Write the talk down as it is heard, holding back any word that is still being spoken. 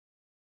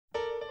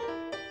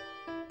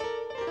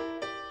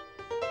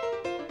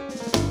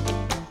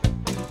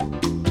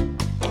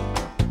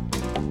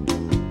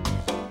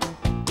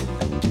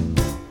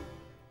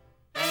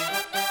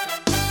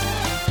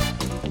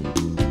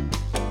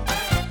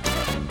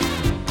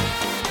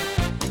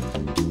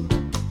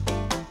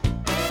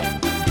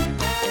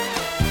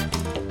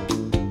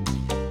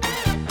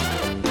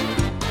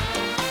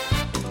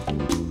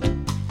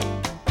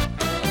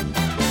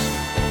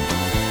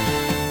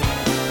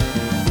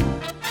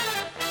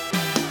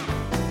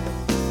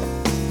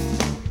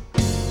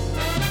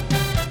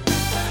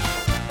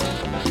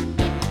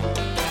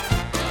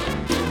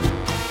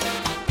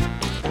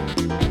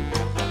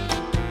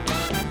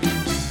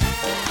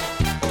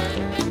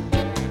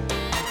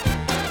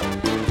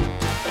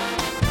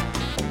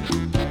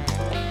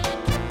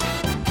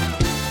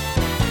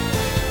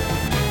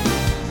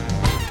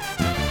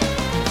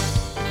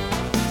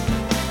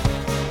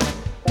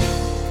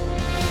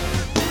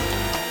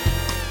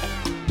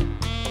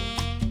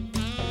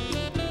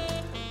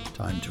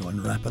Time to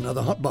unwrap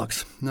another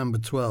hotbox. Number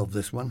 12,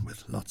 this one,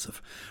 with lots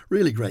of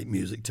really great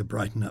music to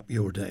brighten up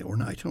your day or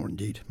night, or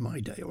indeed my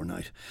day or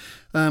night.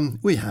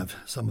 We have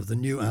some of the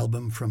new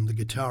album from the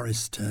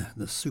guitarist,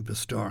 the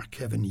superstar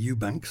Kevin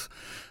Eubanks,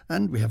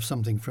 and we have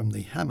something from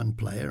the Hammond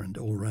player and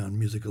all-round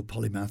musical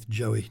polymath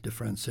Joey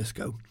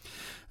DeFrancesco.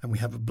 And we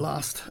have a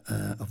blast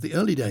of the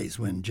early days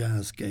when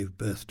jazz gave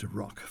birth to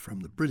rock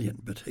from the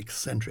brilliant but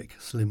eccentric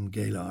Slim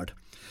Gaillard.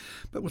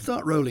 But we'll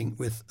start rolling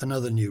with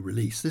another new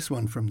release, this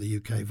one from the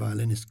UK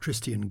violinist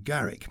Christian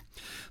Garrick.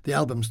 The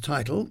album's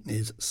title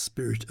is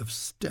Spirit of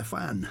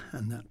Stefan,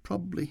 and that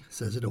probably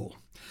says it all.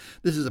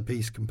 This is a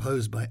piece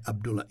composed by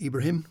Abdullah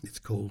Ibrahim. It's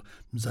called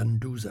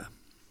Mzanduza.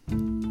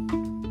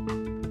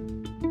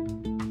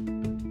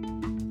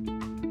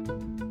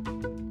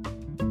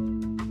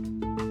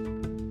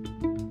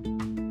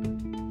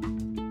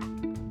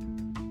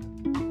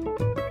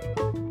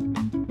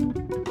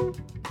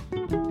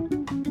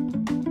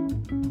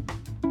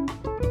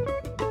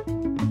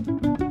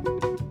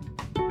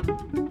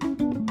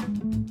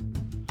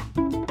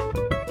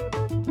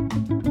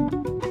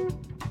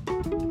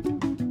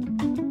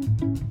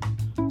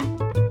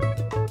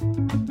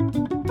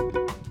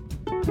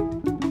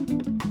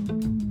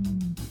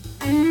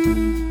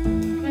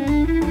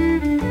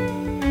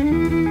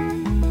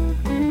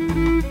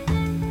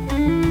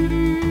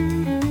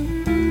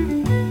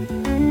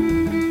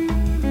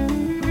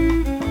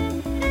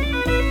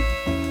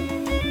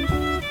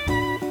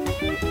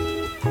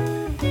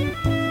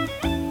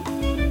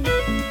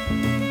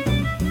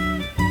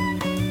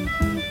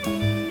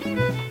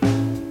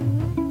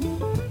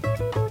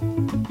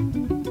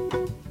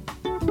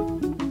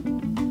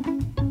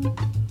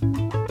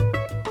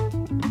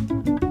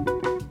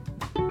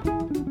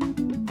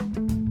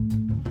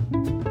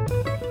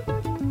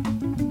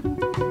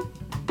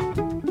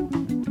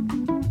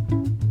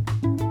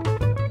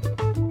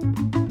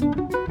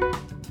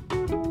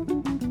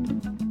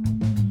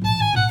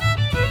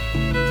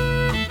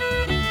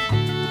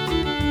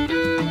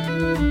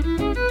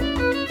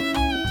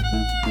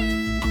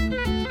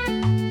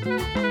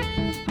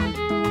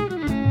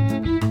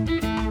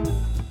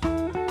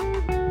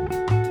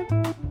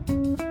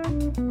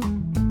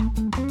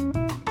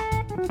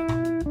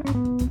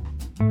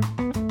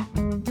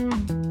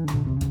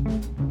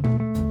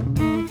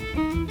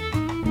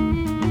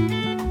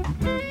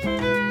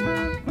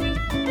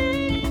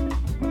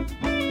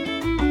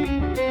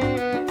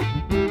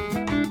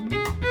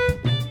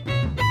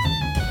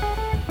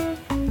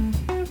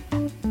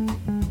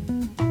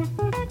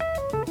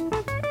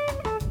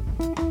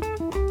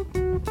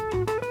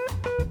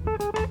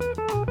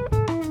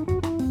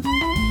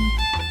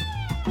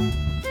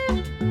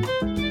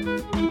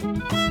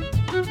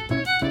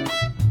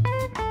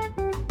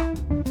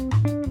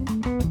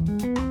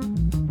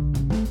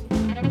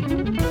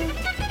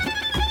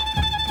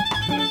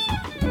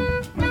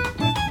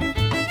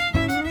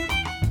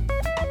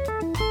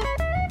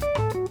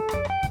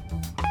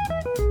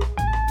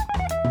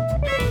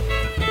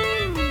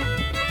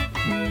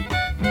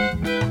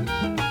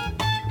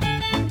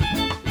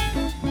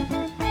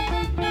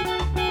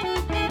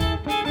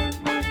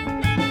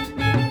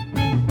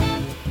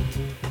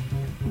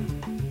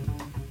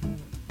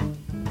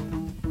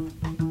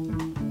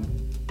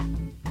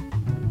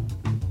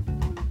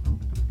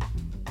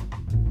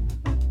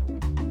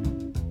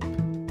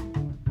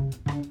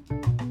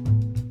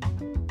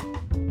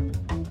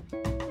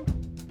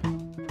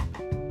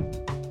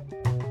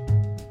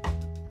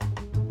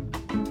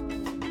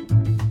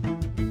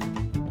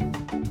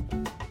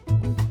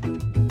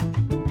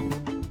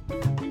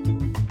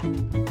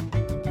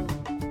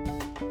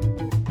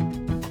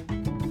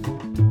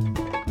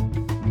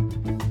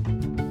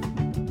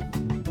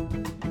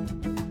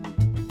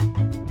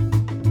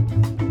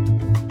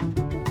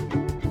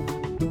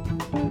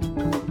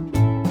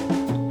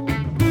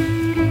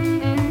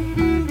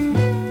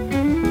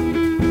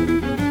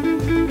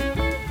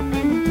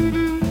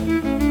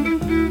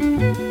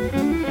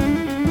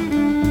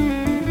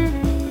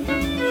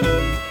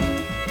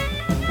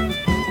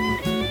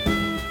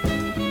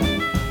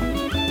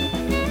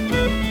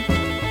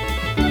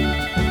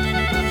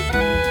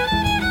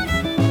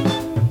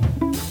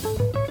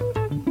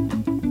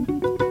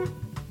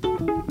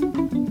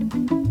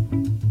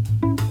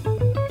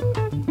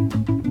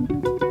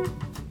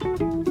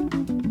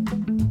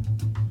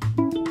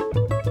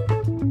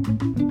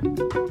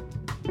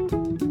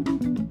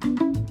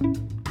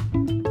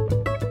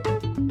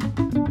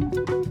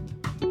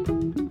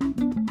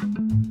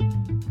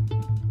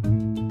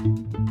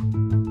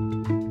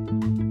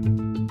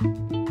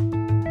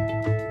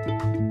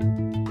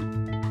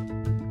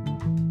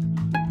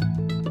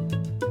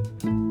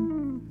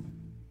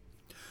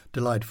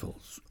 Delightful.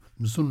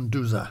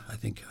 Mzunduza, I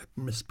think I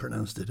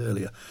mispronounced it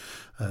earlier.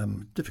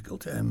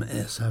 difficult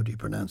MS, how do you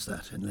pronounce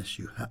that, unless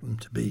you happen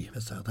to be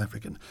a South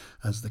African,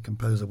 as the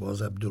composer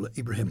was Abdullah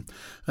Ibrahim.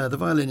 The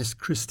violinist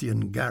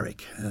Christian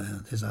Garrick,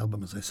 his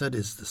album, as I said,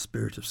 is The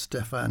Spirit of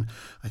Stefan.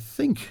 I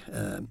think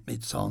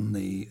it's on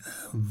the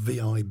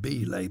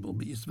VIB label,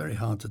 but it's very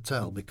hard to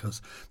tell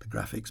because the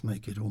graphics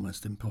make it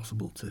almost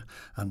impossible to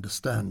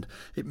understand.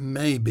 It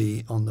may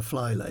be on the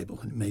Fly label,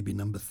 it may be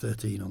number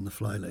 13 on the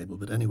Fly label,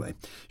 but anyway,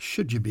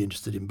 should you be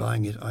interested in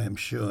buying it, I am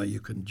sure you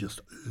can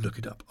just look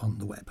it up on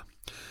the web.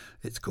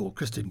 It's called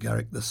Christian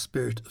Garrick, The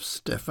Spirit of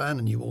Stefan,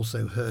 and you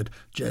also heard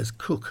Jez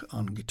Cook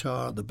on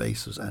guitar. The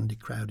bass was Andy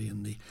Crowdy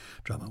and the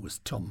drummer was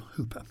Tom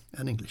Hooper,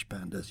 an English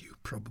band, as you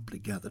probably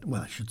gathered.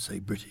 Well, I should say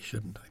British,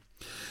 shouldn't I?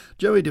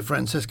 Joey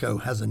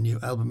DeFrancesco has a new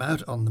album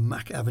out on the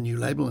Mac Avenue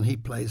label, and he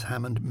plays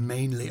Hammond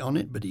mainly on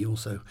it, but he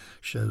also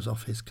shows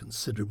off his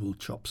considerable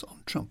chops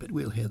on trumpet.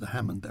 We'll hear the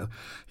Hammond, though.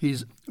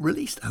 He's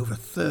released over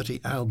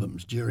 30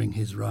 albums during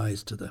his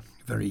rise to the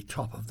very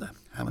top of the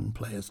Hammond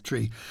players'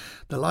 tree.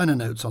 The liner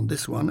notes on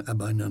this one are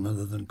by none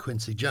other than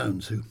Quincy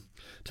Jones, who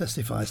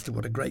testifies to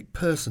what a great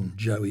person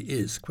Joey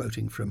is,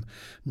 quoting from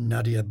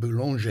Nadia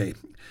Boulanger,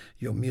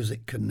 "Your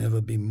music can never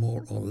be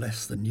more or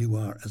less than you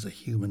are as a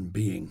human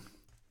being."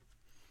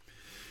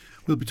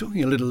 We'll be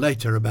talking a little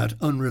later about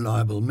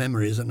Unreliable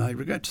Memories, and I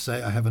regret to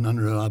say I have an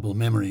unreliable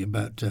memory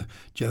about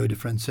Joey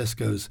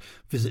DeFrancesco's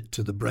visit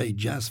to the Bray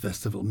Jazz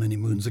Festival many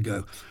moons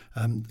ago,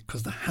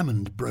 because the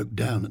Hammond broke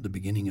down at the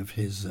beginning of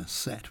his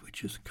set,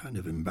 which is kind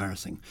of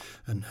embarrassing,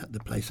 and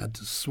the place had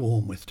to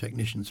swarm with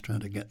technicians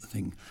trying to get the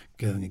thing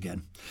going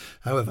again.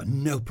 However,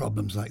 no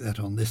problems like that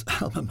on this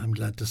album, I'm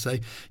glad to say.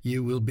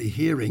 You will be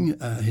hearing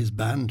his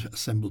band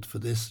assembled for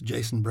this: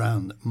 Jason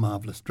Brown, the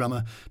marvellous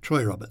drummer,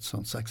 Troy Roberts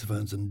on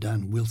saxophones, and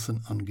Dan Wilson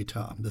on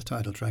guitar. The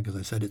title track, as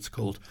I said, it's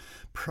called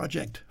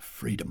Project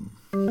Freedom.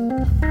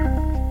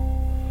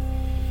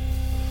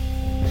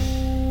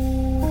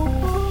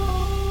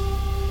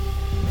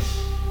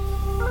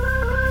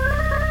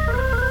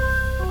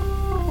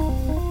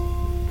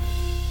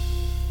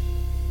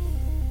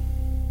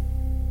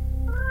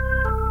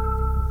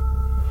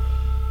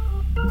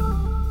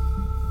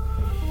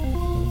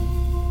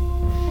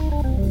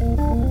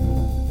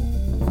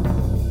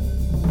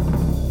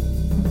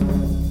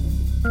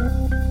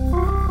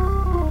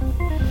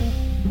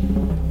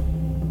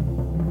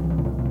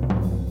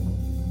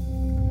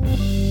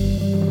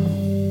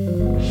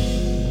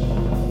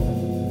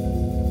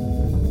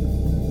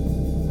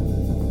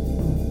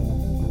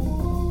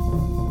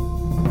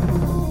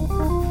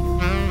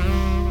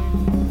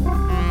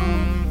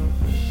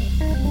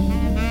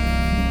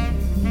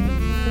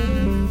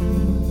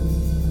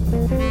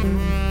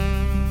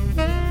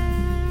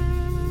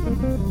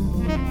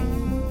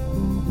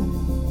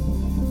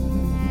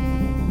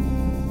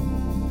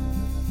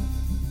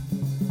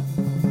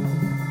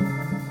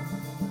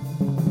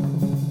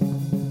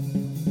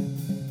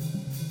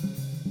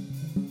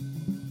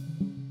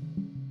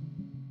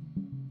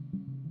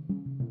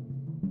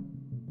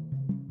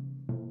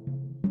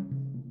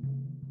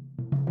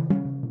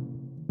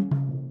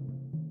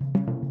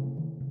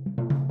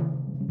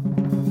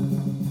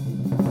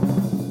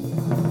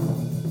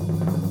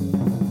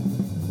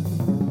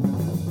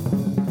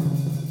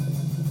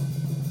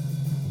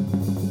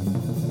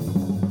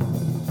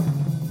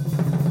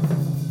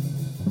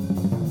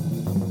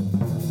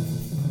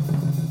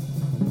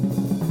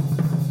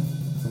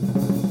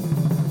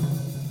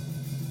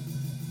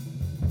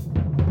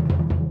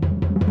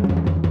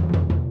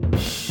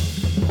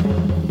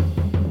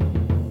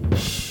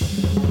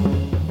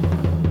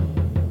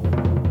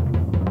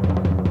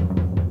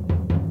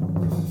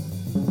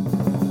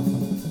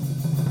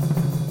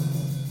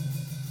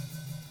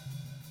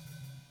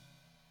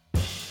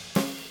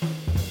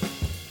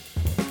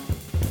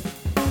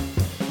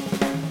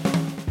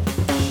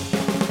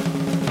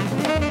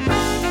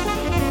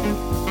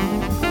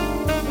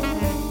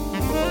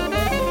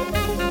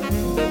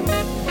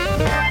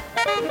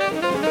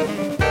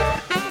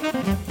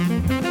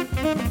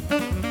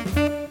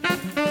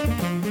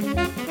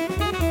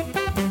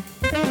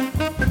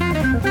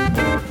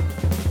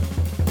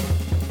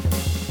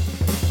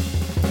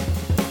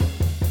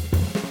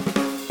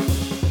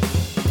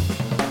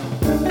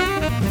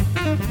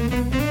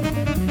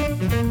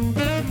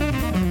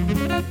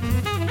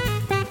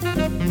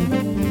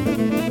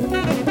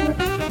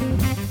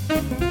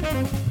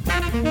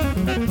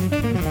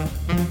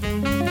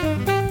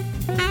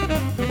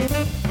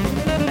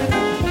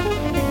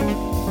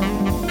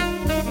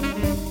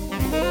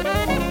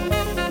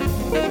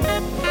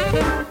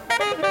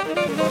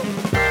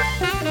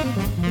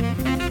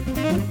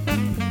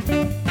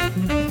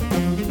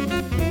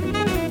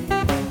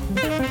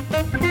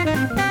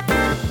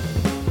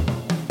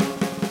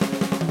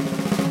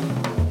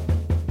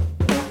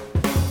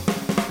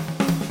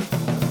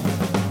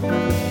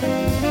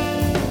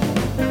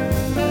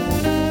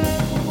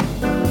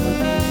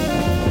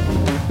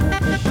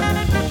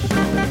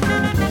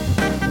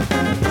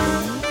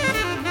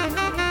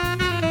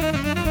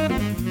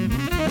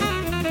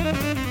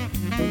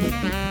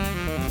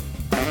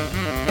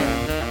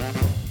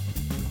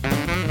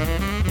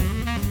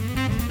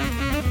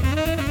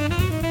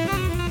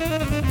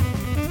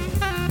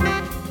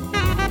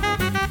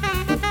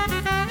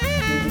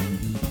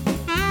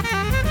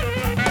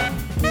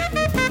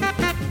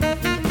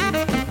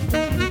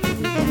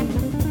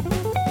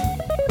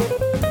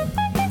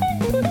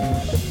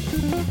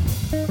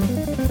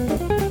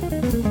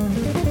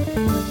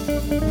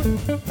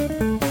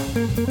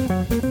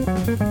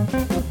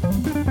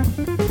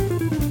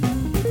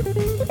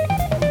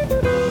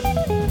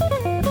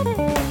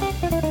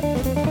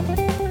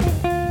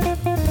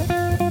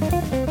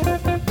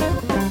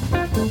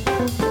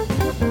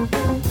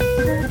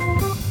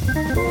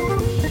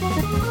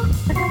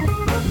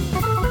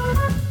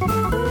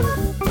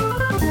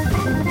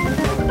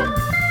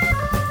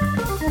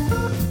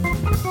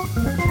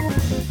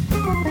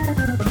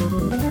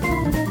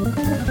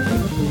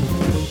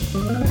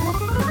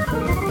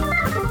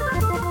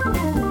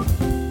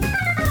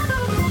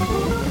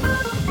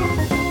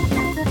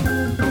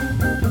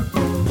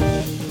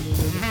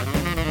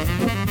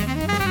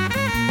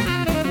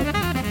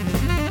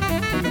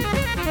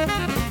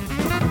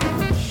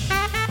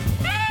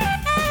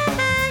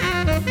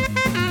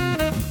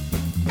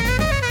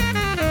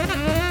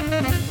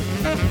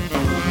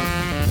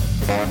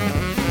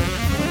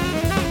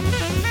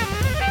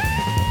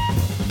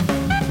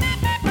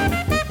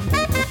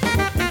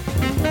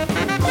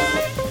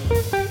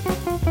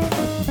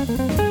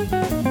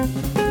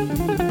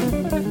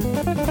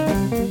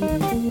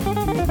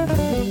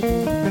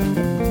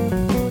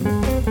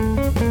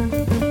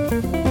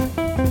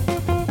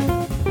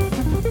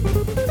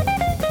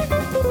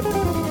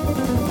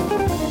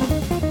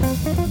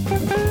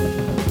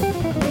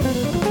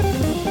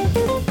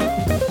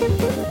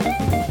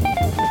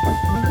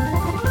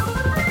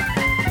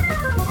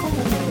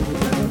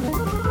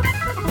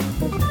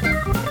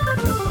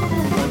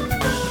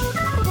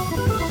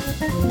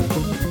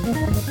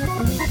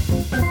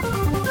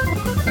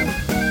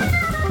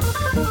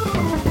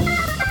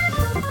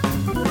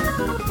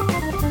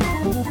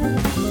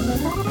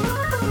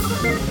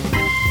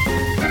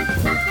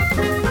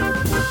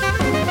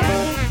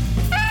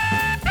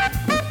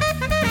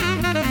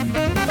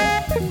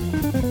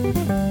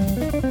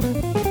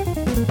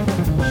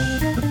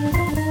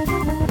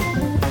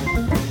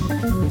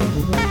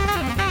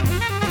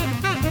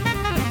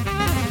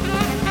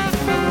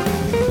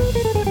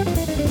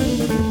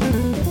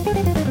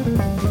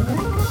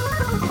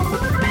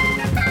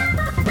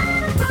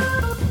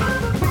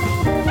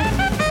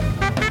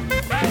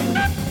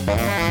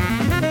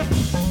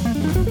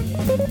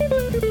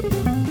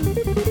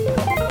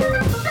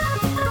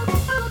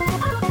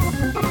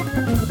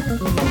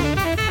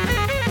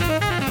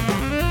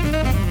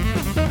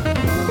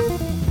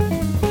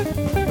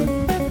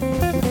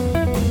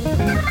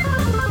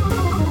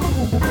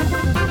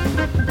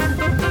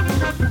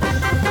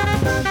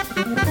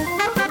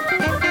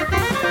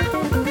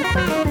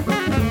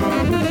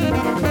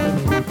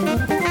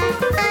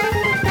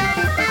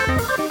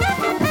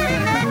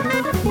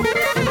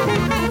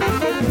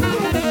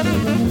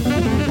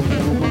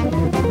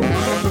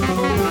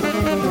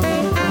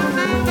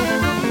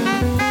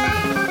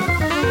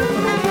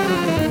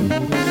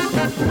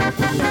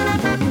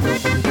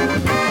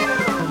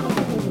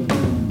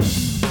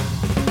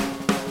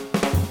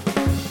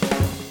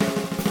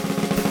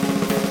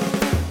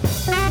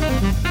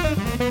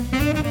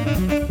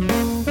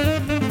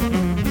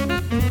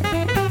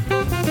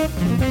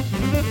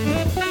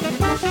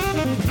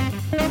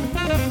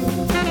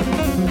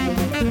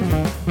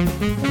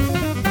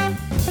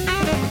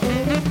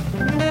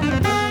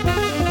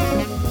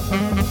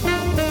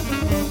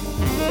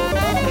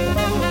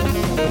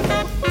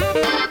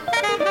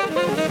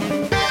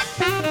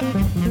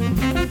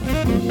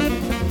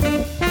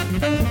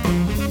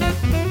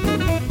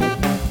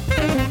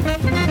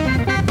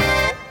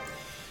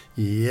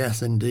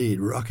 Yes, indeed.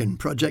 Rockin'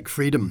 Project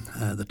Freedom,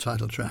 the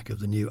title track of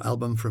the new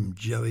album from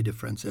Joey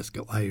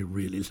DeFrancesco. I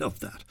really love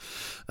that.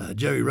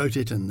 Joey wrote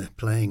it and the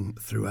playing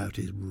throughout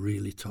is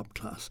really top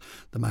class.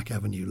 The Mac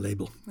Avenue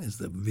label is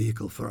the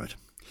vehicle for it.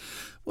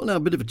 Well, now a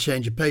bit of a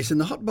change of pace. In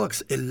the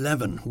Hotbox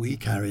 11, we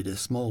carried a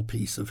small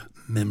piece of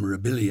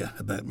memorabilia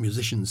about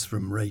musicians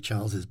from Ray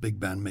Charles's big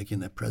band making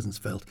their presence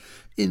felt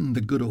in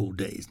the good old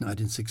days,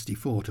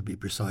 1964 to be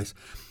precise,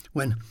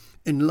 when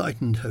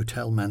enlightened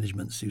hotel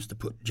managements used to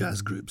put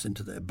jazz groups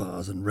into their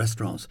bars and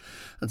restaurants,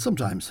 and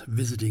sometimes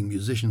visiting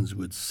musicians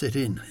would sit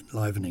in,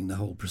 enlivening the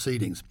whole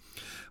proceedings.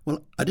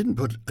 Well, I didn't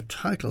put a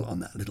title on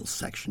that little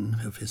section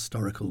of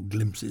historical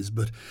glimpses,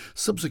 but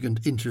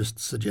subsequent interest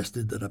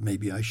suggested that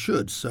maybe I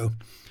should, so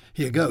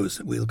here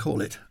goes. We'll call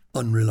it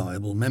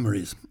Unreliable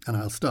Memories, and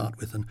I'll start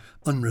with an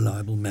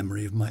unreliable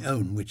memory of my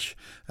own, which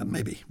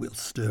maybe will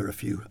stir a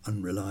few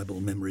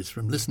unreliable memories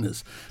from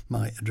listeners.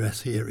 My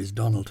address here is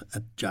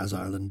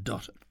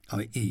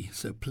donald@jazzireland.ie,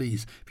 so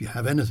please, if you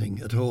have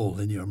anything at all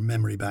in your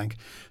memory bank,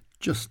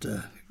 just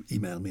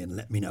email me and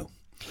let me know.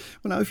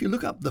 Well, now, if you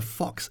look up the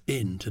Fox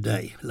Inn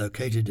today,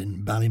 located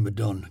in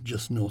Ballymadun,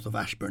 just north of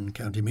Ashbourne,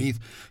 County Meath,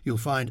 you'll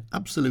find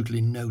absolutely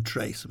no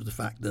trace of the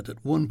fact that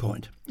at one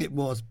point it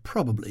was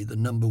probably the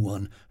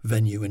 #1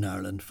 venue in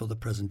Ireland for the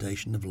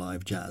presentation of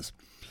live jazz,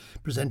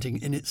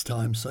 presenting in its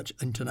time such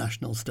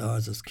international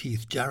stars as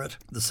Keith Jarrett,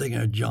 the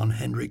singer Jon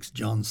Hendrix,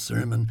 John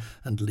Surman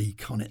and Lee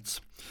Konitz.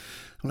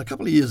 Well, a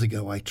couple of years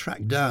ago, I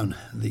tracked down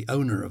the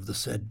owner of the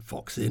said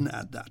Fox Inn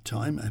at that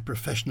time, a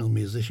professional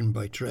musician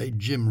by trade,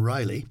 Jim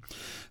Riley,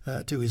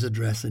 to his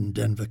address in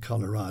Denver,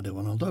 Colorado.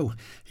 And although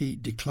he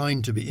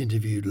declined to be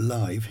interviewed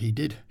live, he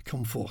did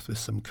come forth with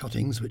some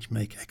cuttings which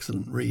make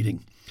excellent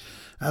reading.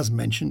 As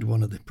mentioned,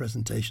 one of the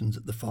presentations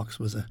at the Fox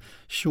was a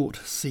short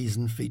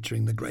season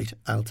featuring the great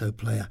alto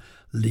player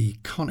Lee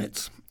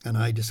Konitz, and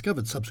I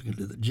discovered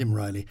subsequently that Jim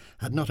Riley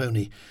had not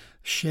only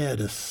shared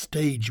a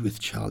stage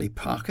with Charlie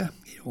Parker,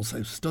 he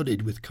also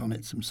studied with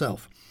Konitz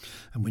himself.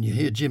 And when you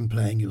hear Jim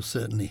playing, you'll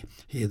certainly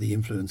hear the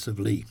influence of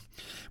Lee.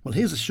 Well,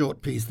 here's a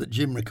short piece that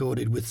Jim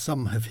recorded with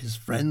some of his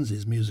friends,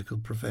 his musical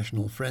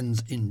professional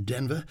friends in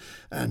Denver,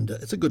 and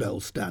it's a good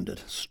old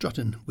standard,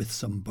 Struttin' with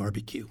Some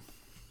Barbecue.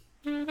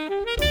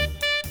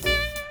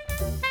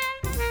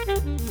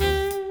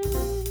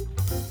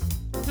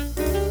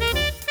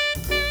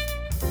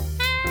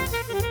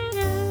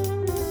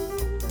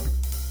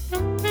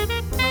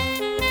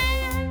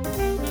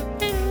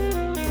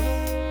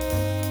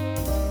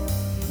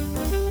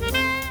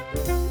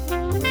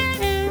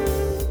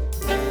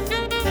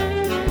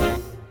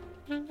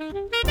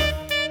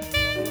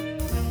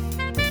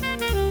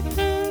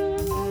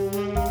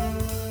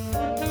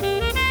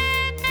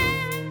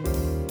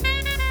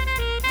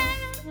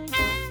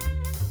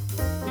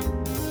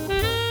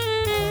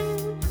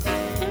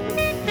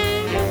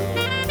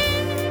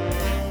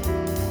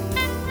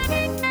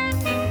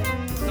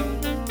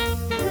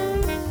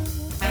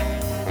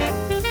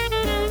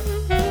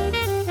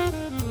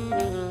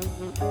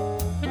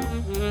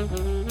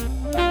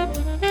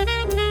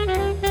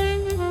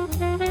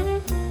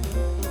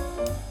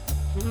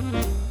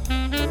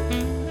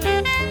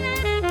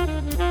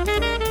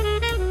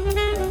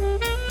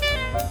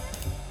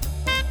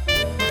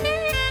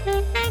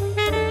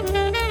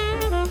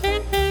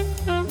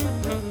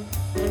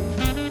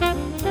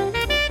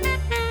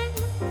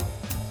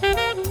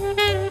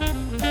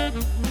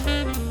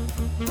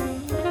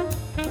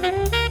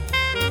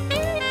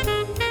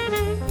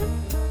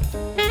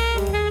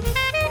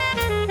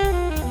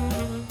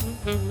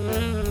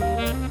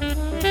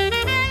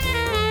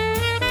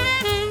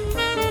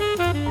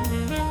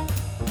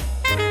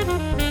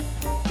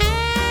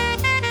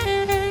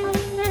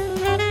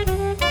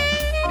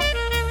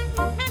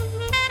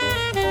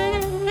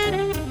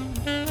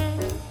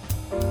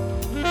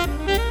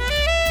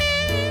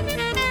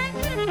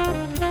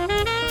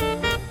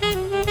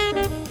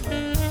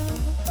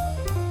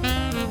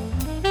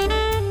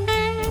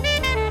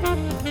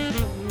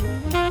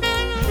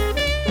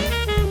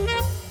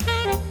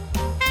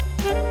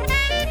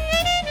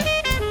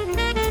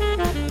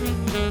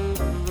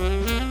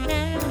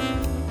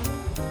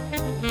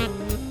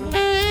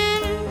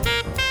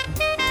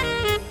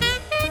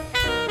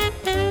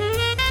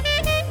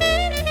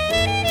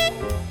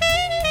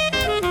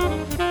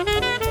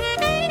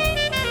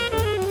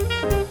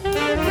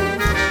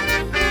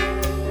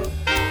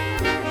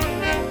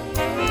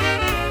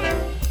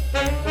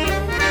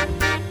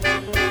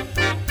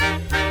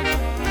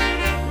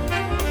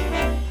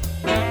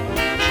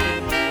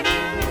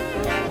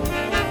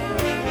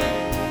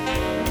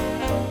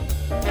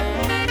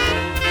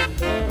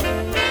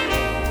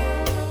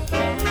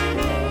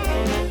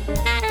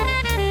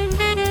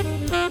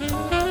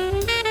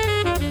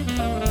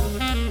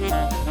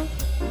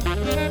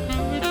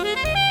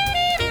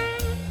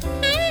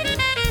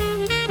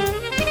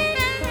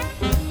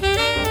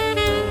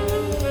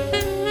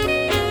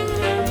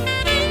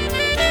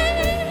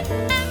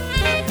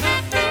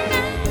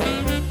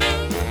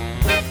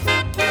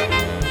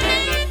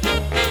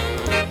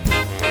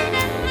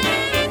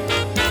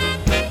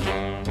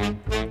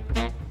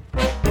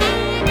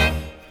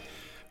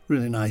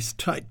 nice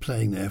tight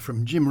playing there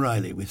from Jim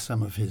Riley with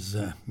some of his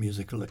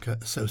musical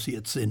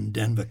associates in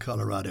Denver,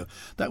 Colorado.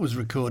 That was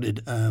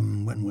recorded,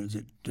 when was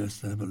it?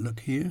 Just have a look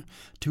here.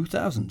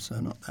 2000,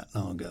 so not that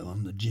long ago,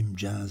 on the Jim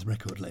Jazz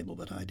record label,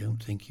 but I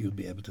don't think you'll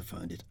be able to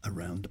find it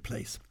around the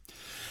place.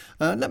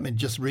 Let me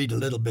just read a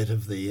little bit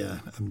of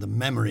the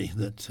memory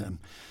that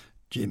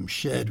Jim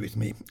shared with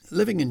me.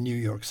 Living in New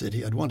York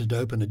City, I'd wanted to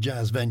open a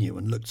jazz venue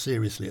and looked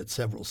seriously at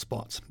several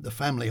spots. The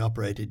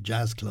family-operated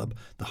jazz club,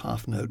 the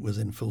Half Note, was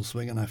in full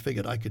swing, and I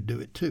figured I could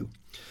do it too.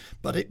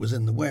 But it was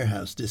in the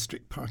warehouse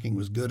district. Parking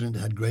was good and it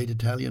had great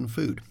Italian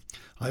food.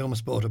 I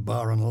almost bought a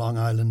bar on Long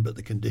Island, but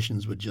the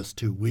conditions were just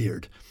too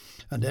weird.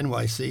 And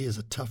NYC is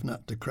a tough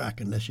nut to crack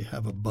unless you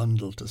have a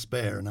bundle to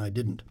spare, and I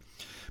didn't.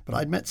 But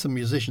I'd met some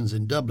musicians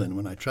in Dublin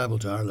when I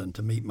travelled to Ireland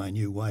to meet my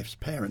new wife's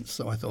parents,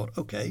 so I thought,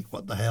 OK,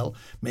 what the hell,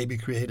 maybe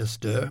create a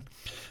stir.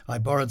 I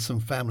borrowed some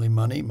family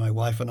money, my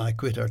wife and I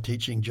quit our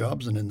teaching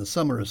jobs, and in the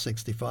summer of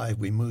 '65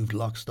 we moved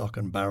lock, stock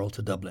and barrel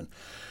to Dublin.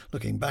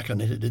 Looking back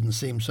on it, it didn't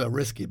seem so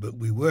risky, but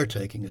we were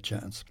taking a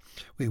chance.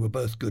 We were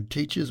both good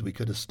teachers, we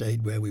could have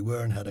stayed where we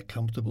were and had a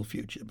comfortable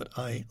future, but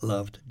I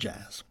loved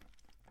jazz.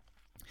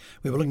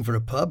 We were looking for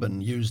a pub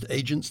and used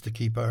agents to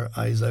keep our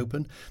eyes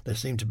open. There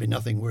seemed to be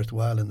nothing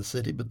worthwhile in the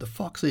city, but the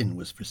Fox Inn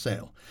was for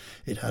sale.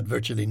 It had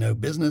virtually no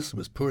business,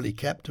 was poorly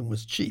kept and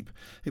was cheap.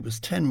 It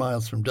was 10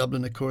 miles from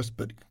Dublin, of course,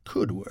 but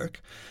could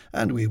work.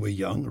 And we were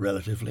young,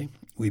 relatively.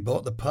 We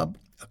bought the pub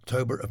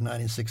October of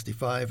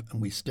 1965 and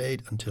we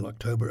stayed until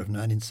October of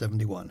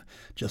 1971,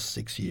 just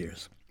 6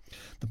 years.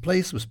 The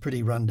place was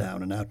pretty run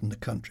down and out in the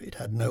country. It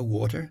had no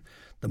water.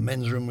 The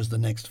men's room was the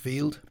next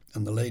field,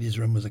 and the ladies'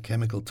 room was a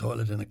chemical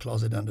toilet in a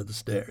closet under the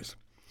stairs.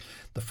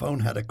 The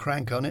phone had a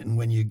crank on it, and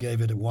when you gave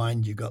it a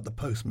wind, you got the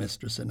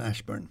postmistress in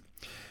Ashbourne.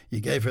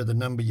 You gave her the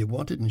number you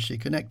wanted, and she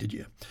connected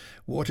you.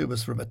 Water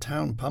was from a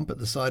town pump at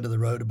the side of the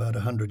road about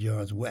 100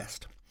 yards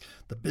west.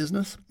 The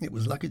business, it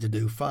was lucky to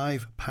do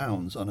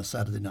 £5 on a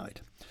Saturday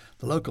night.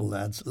 The local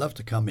lads loved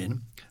to come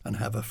in and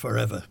have a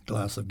forever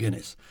glass of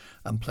Guinness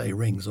and play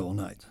rings all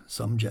night,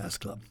 some jazz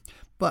club.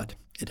 But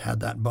it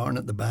had that barn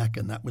at the back,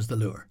 and that was the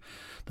lure.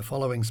 The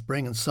following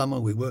spring and summer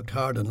we worked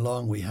hard and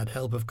long. We had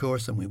help, of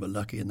course, and we were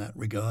lucky in that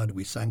regard.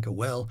 We sank a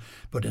well,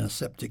 put in a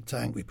septic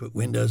tank, we put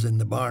windows in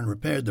the barn,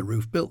 repaired the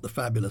roof, built the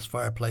fabulous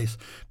fireplace,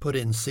 put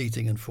in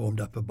seating and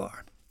formed up a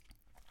bar.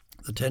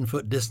 The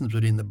 10-foot distance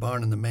between the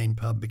barn and the main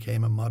pub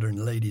became a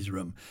modern ladies'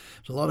 room.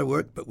 It was a lot of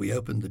work, but we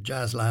opened the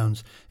Jazz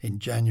Lounge in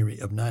January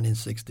of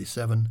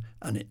 1967,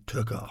 and it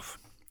took off.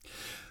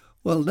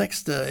 Well,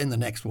 in the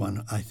next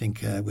one, I think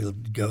we'll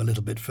go a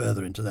little bit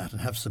further into that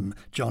and have some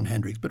Jon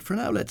Hendrix. But for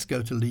now, let's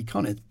go to Lee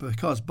Konitz,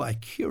 because by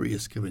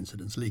curious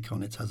coincidence, Lee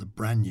Konitz has a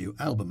brand new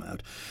album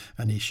out,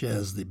 and he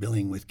shares the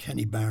billing with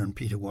Kenny Barron,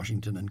 Peter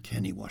Washington, and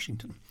Kenny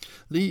Washington.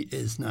 Lee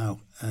is now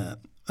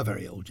a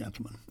very old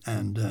gentleman,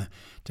 and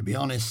to be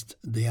honest,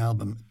 the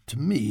album, to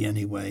me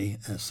anyway,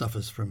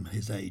 suffers from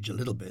his age a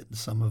little bit.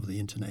 Some of the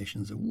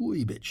intonations are a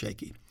wee bit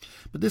shaky,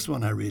 but this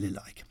one I really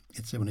like.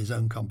 It's on his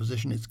own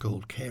composition. It's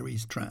called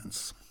Carey's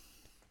Trance.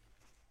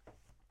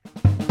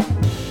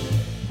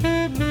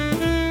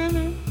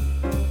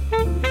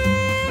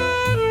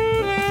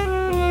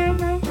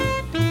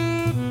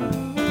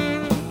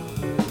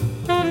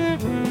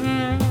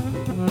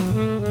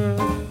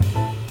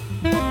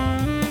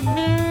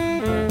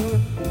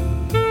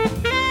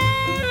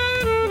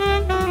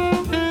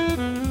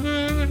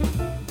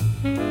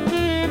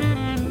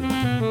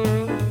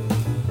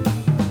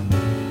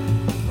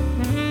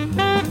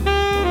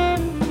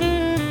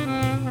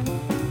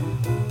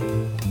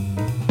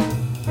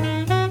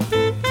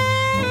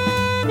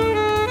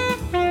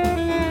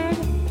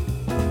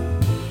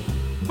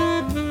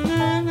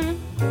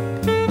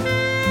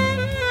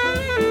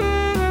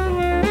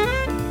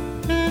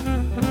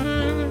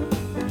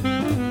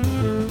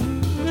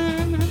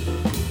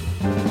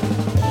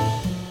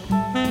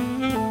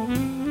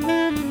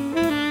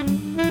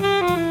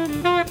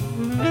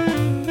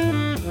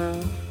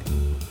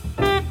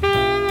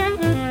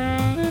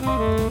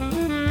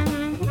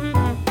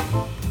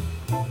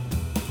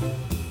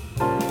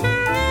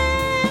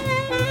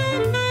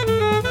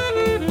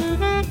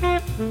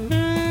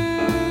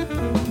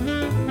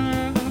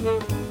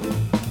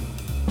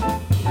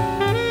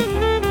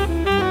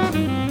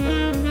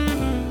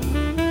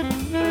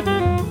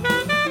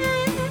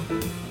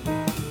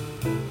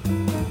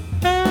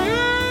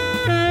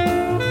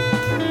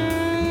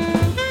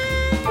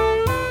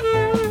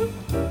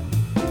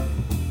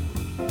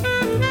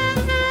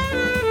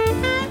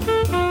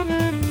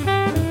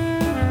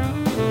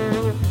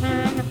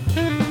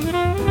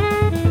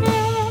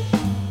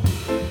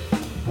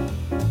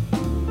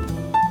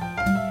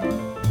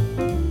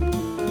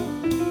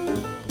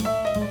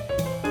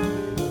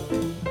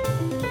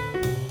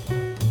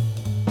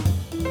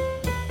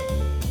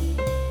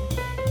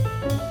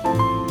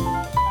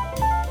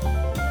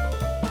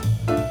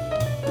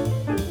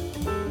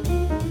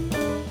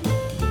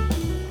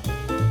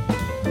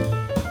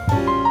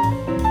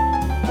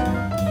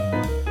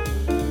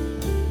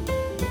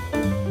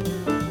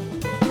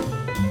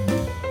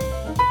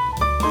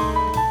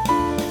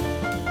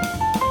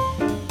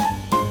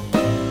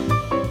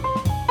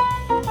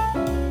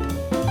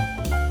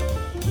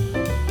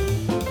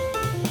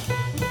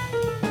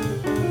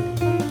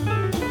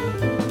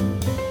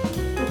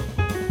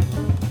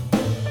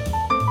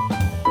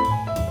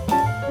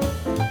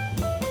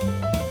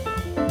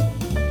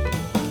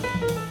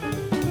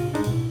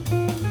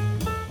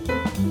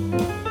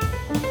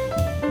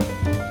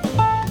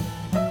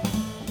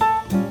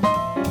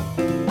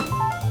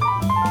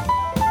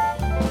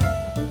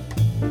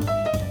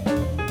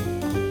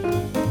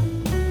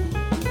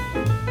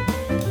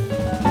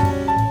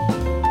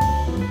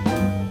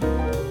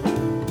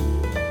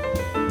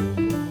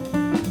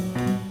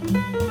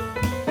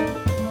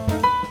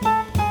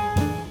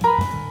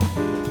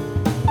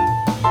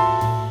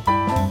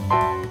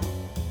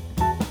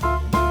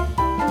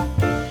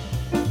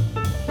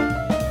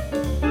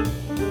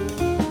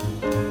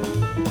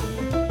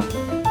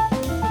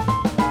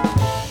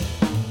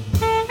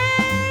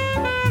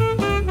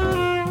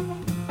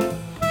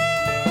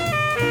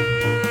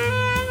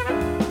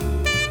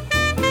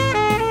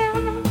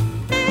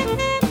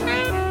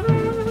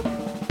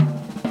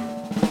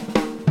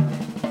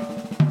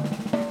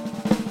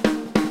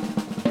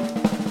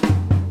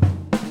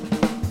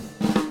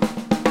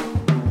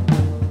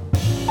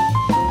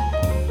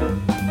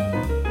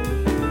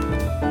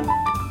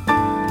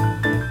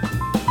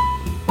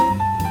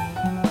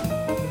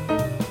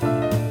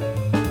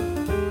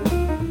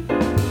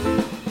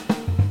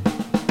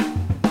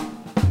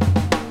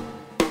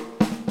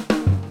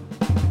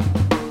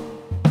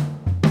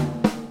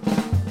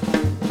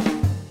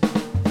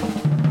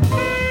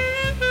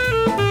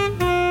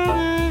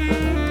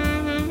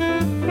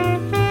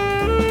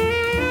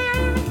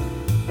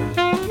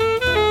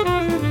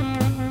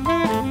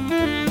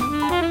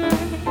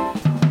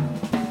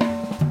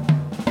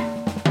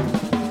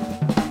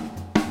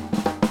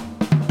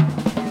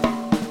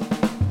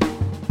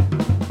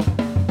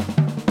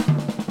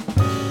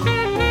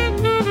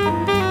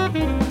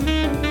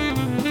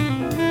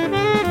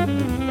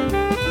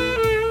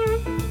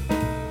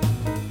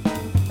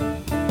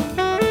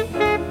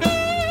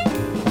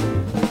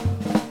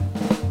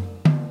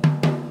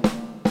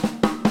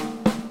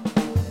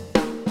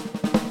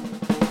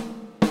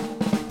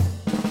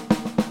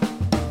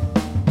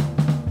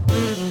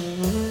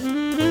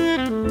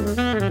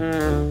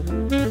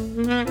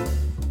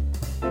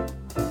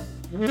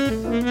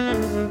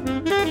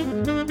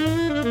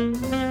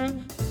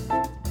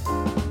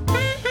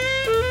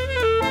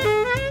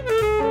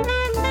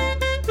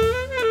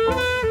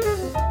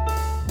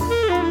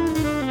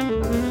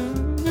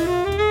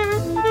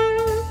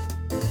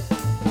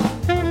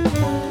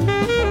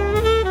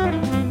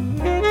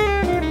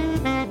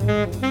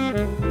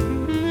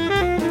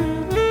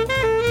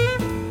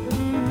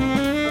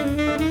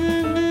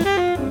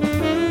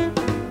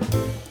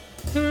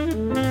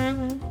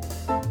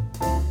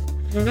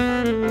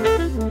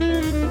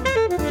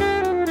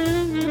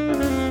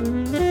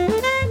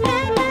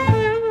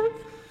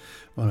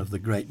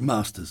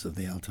 Masters of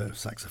the alto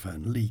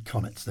saxophone, Lee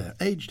Konitz there,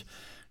 aged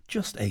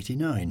just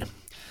 89.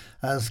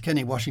 As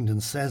Kenny Washington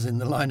says in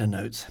the liner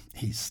notes,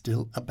 he's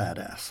still a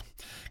badass.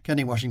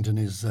 Kenny Washington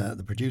is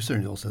the producer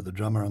and also the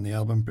drummer on the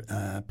album.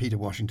 Peter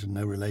Washington,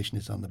 no relation,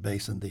 is on the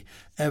bass and the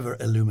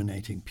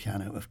ever-illuminating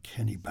piano of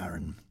Kenny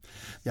Barron.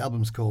 The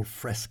album's called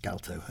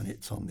Frescalto and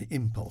it's on the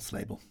Impulse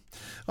label.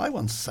 I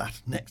once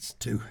sat next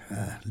to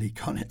Lee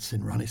Konitz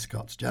in Ronnie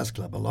Scott's Jazz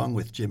Club along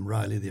with Jim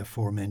Riley, the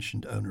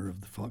aforementioned owner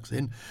of the Fox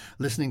Inn,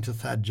 listening to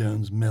Thad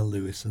Jones, Mel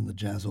Lewis and the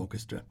Jazz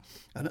Orchestra.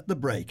 And at the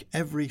break,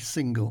 every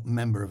single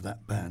member of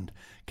that band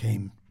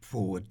came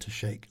forward to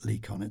shake Lee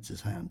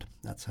Konitz's hand.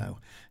 That's how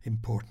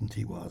important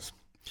he was.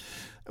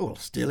 Well,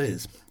 still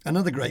is.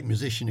 Another great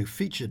musician who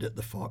featured at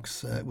the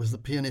Fox was the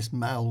pianist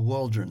Mal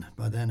Waldron,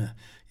 by then a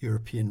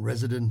European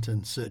resident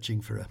and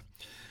searching for a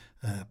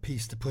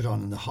piece to put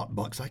on in the hot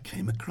box. I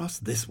came across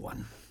this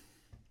one.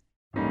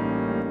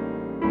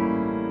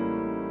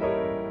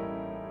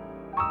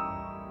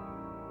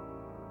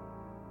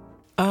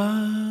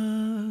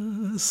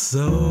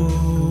 So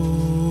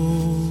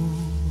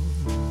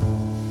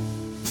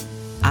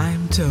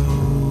I'm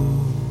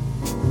told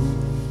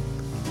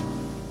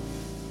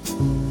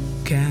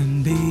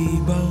can be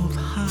both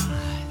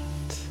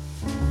hot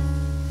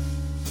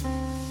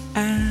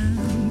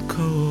and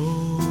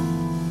cold,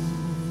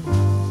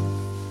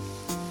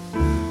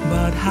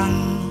 but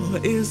how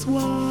is one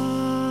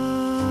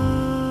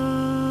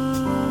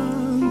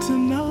to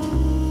know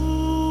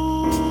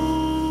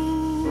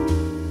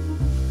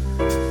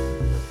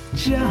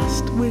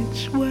just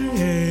which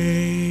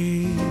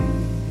way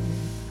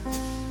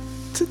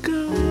to go?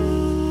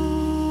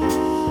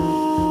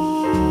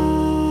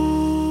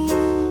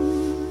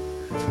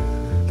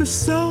 The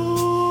soul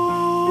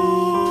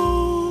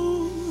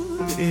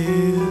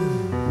is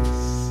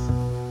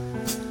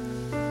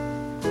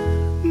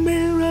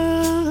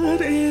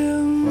mirrored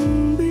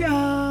in the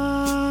eyes,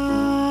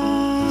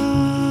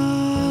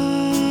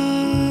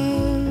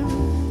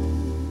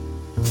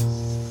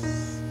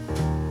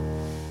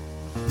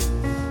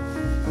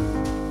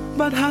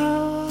 but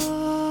how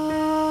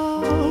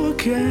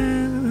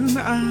can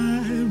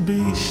I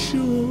be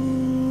sure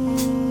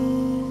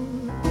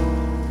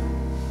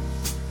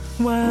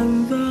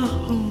when the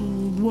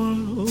whole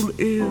world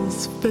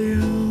is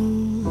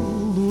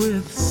filled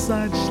with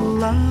such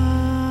light?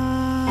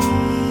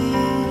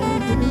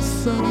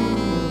 So,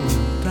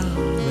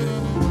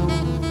 darling,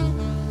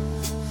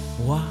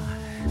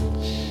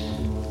 watch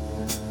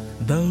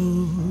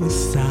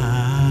those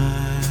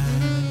signs,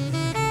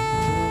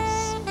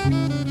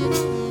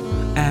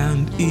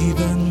 and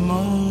even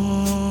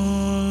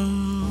more,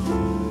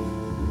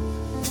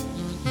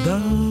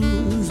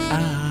 those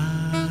eyes.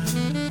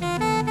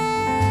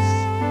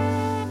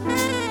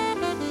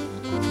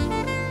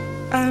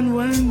 And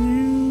when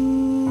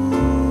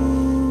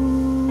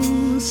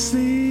you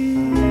see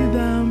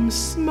them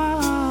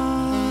smile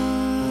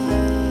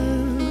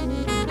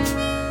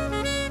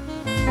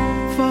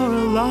for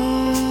a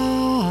long,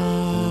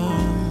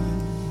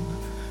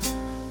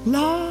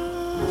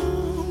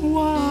 long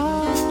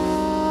while,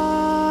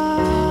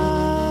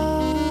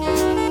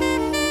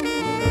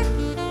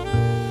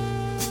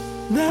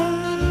 then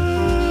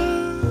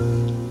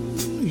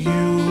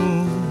you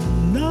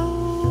know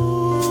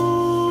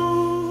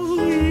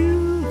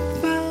you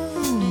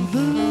found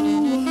the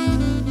one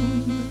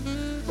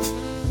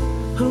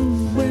who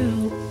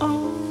will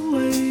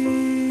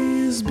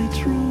always be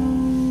true.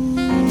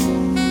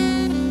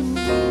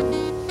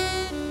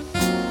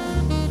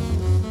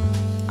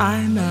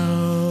 I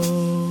know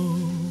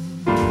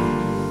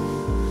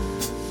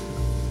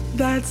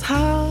that's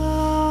how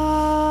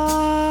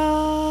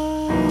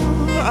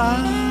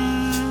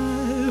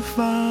I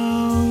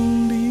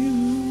found you.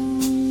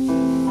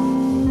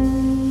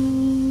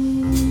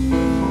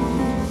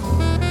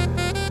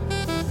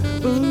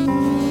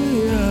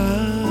 Ooh, yeah.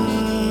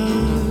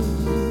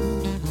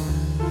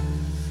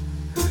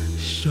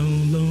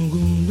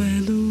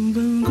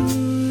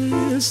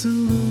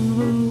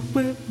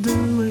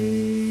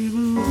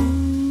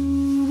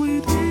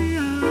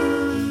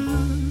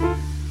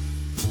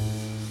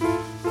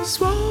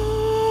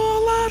 Swore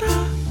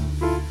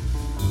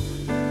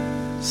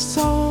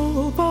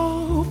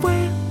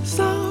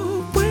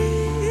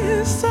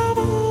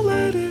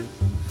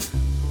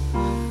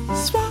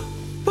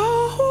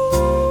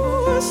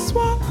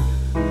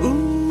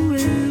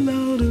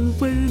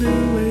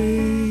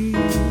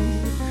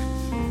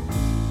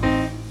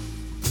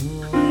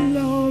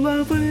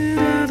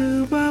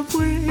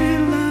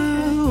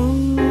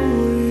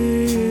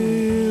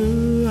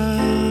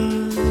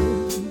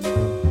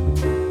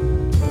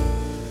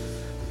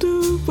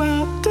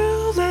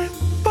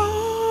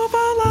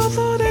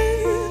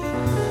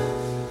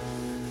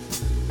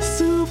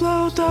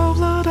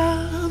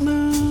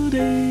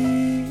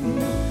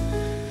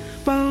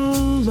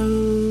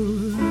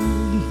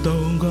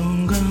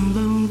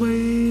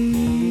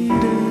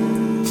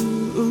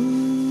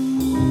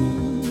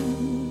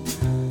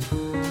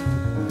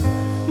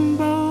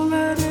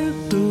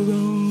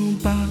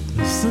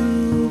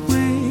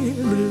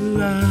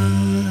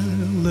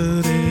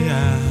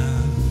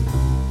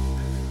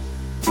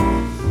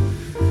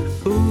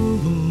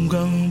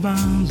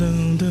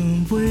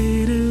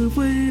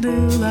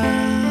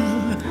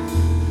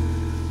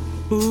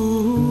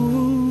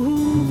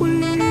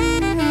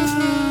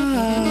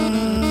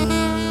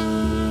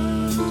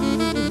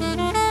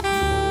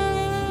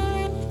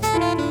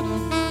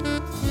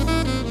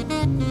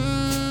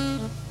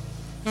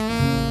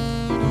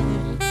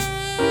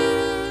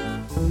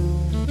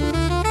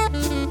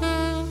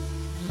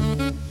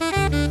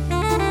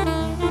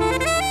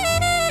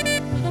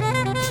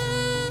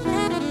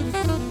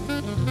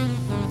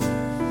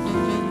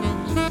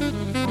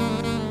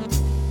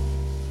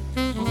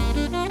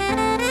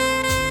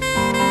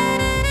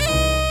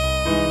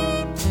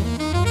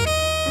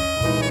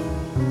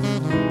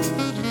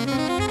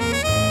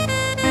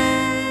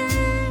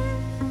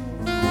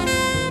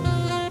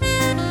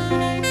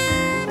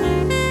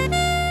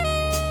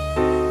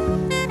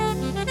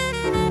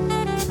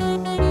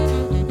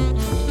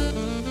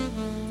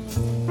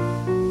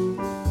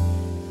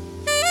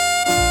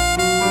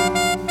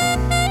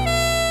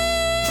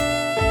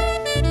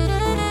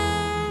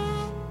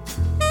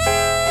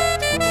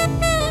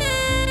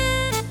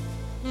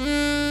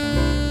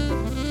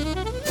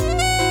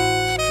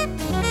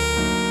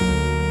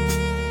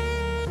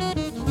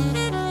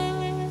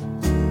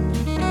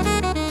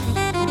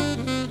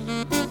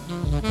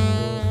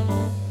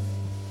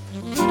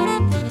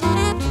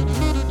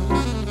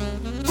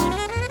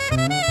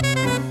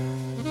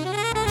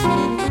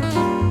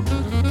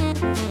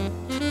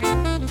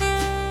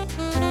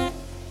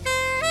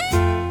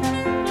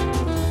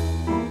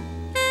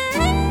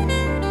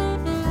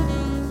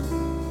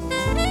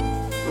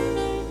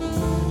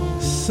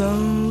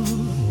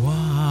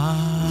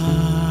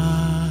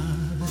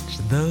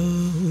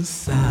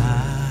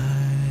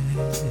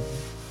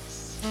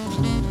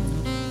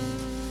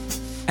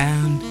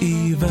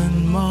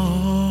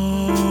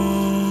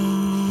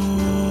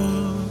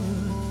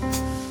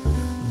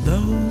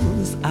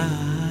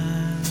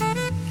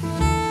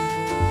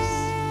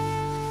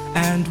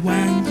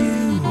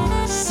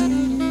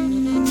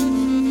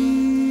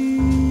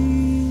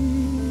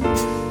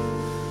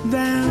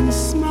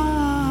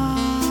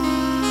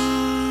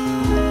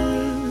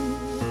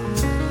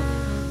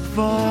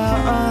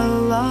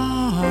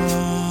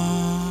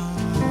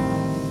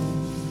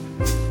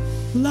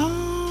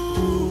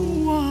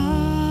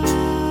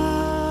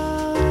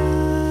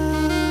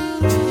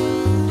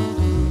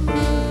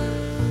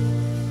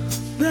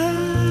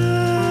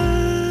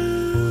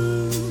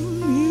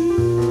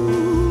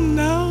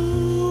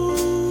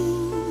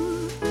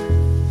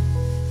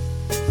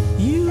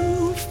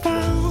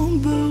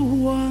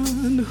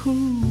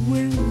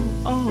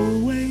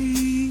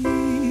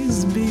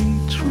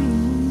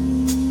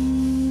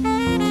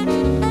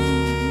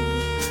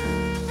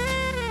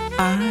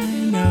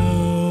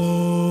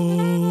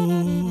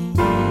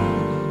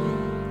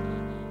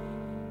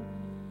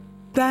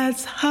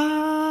That's how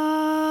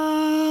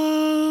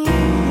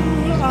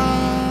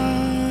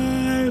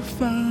I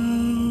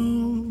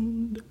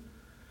found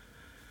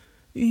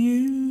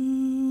you.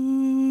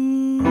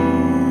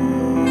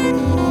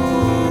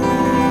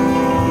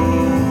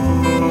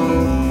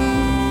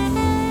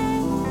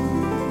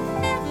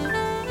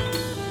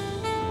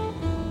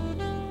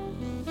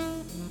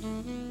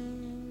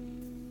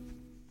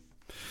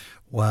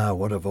 Wow,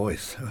 what a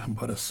voice,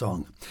 what a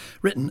song.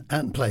 Written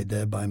and played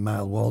there by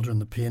Mal Waldron,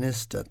 the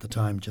pianist, at the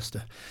time just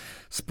a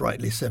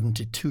sprightly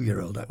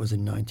 72-year-old. That was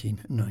in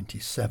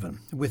 1997,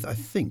 with, I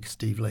think,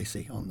 Steve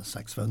Lacey on the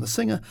saxophone. The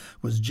singer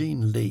was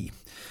Gene Lee.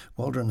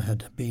 Waldron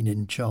had been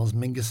in Charles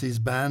Mingus's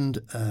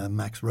band,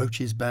 Max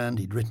Roach's band.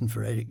 He'd written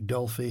for Eric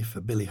Dolphy,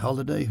 for Billie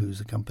Holiday, whose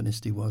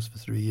accompanist he was for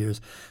 3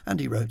 years, and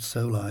he wrote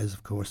Soul-Eyes,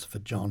 of course, for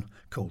John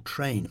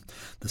Coltrane,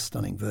 the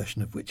stunning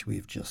version of which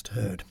we've just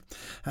heard.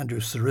 Andrew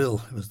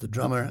Cyril was the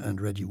drummer,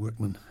 and Reggie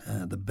Workman,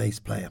 the bass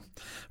player.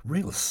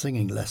 Real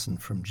singing lesson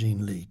from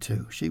Gene Lee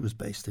too. She was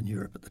based in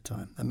Europe at the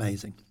time.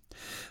 Amazing.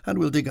 And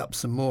we'll dig up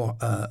some more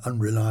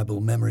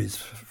unreliable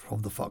memories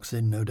of the Fox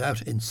Inn, no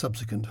doubt, in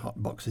subsequent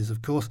hot boxes,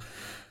 of course.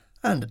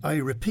 And I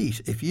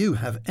repeat, if you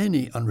have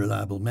any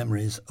unreliable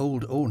memories,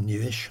 old or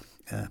newish,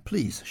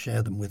 please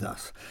share them with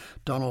us.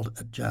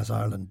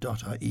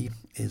 Donald@jazzireland.ie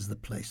is the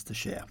place to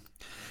share.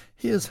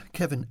 Here's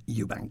Kevin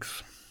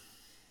Eubanks.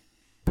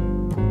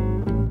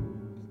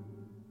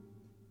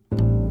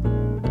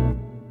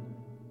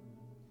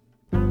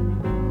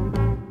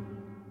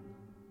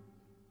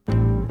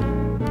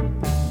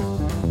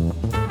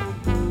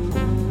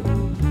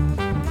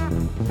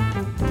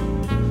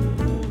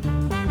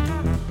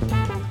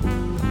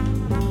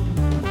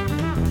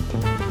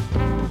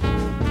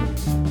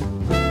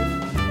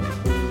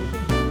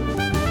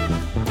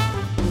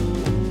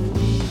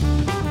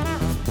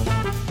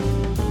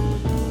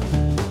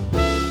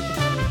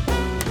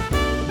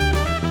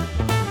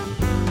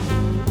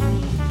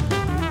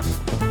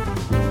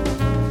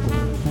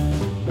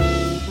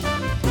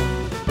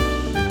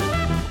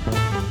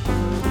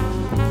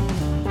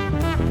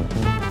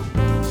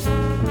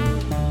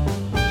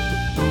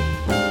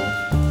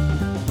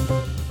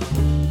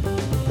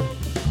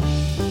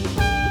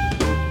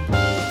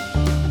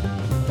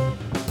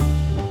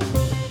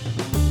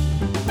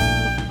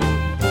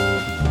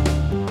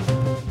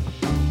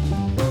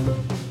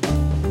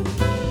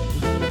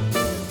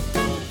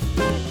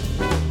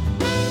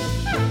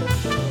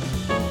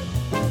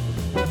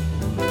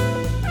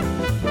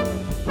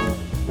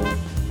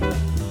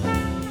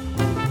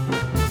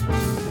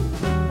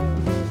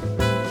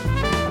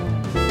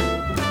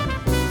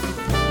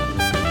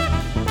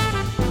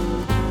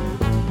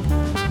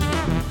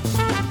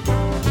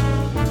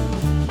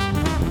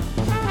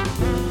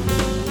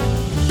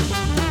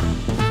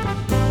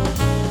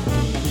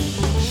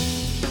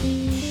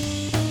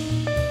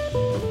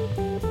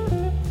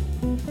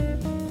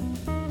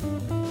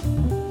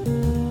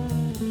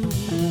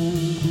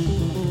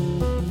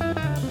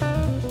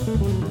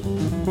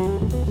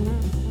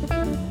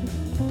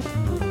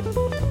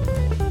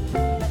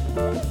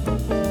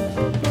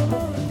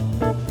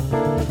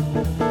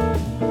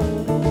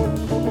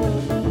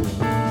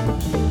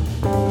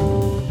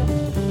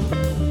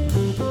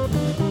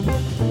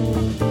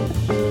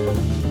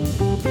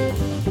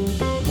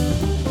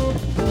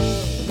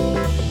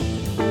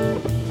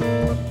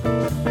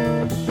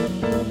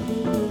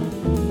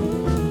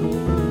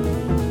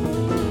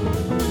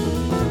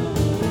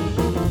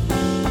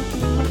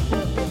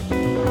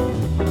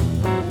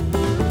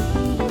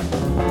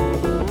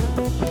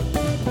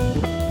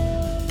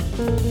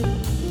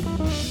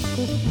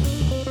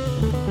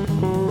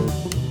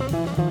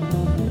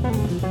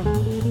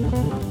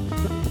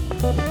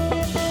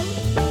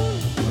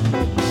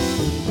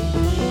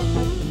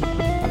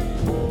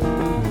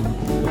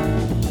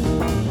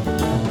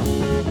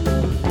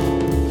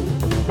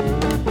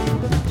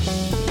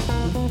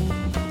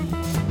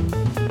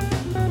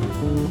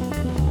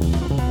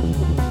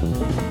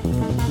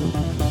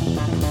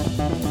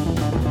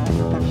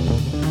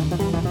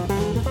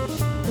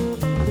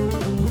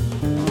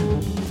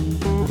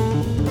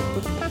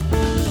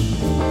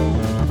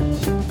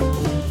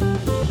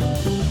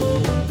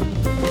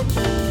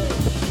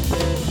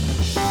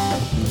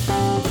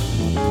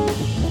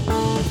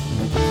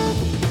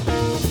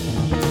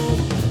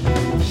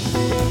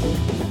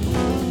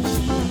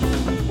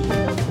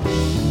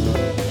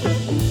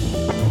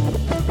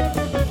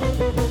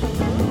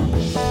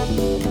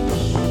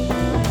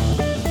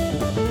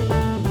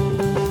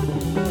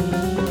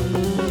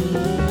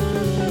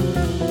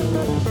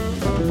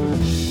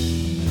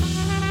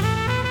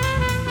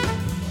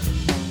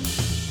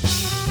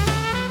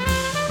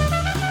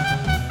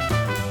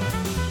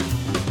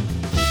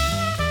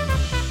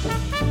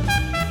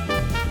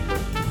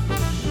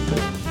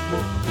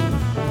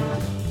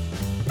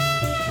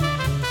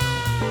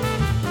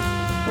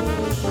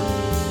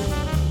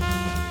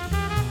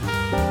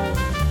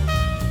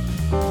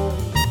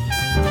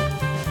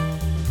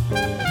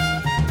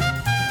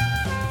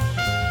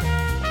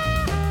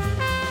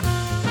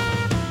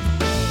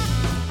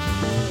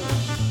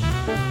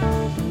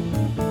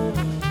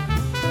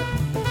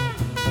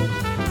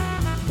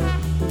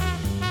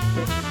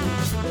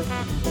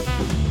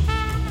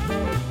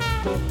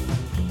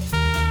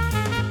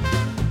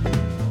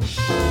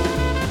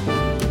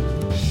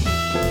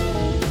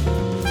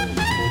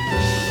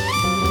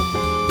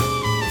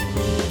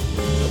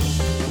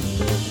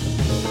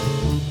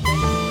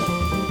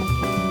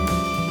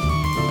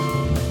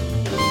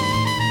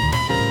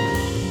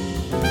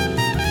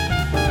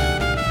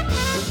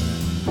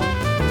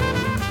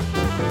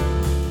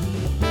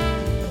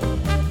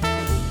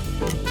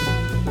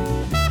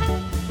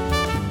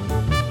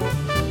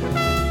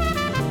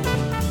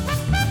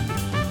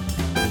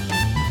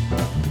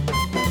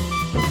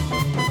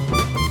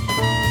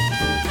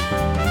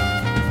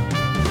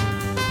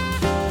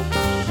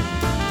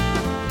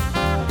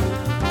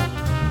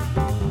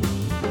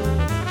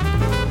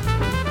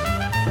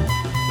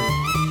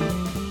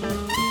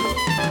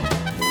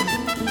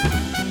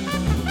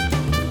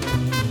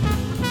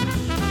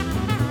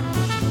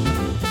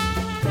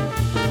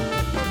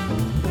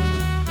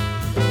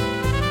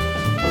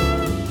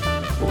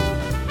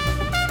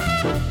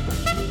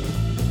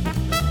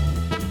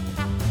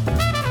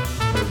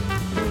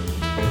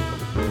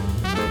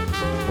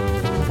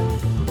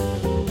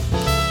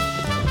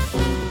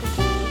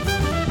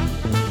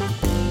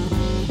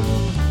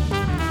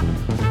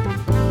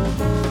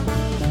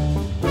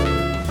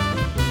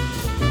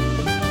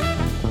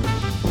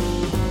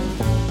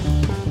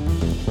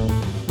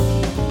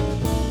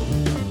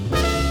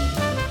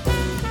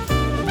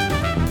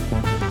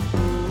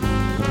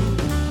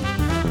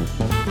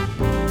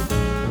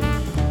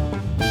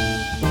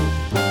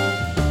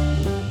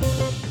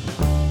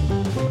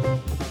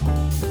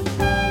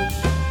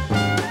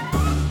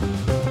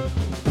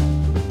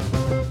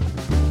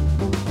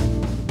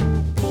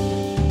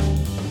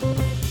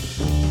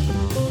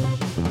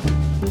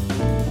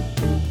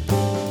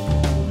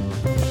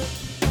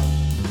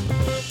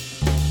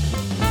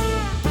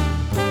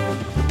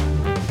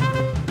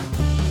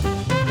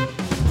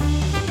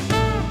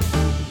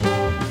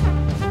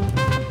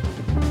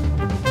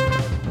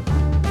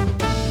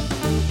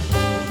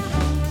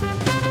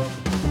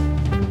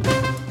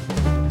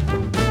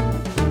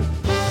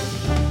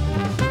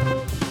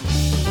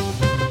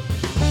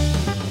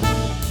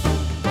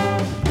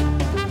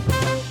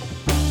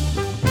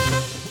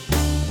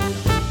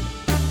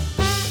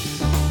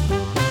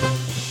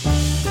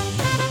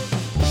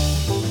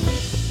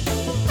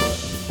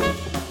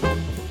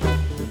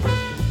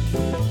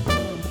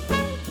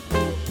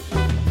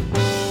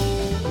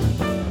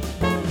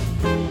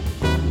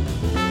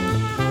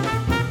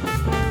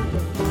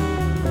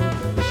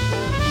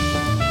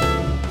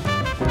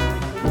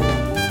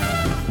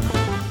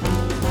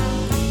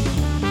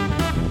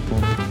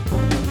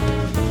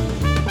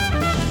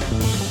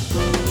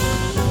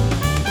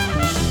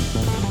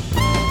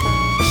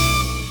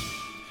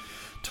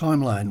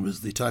 Timeline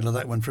was the title of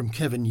that one from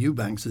Kevin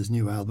Eubanks'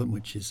 new album,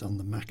 which is on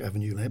the Mac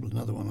Avenue label,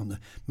 another one on the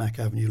Mac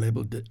Avenue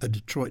label, a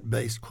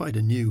Detroit-based, quite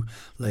a new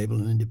label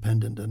and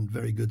independent and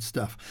very good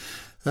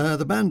stuff.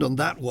 The band on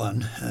that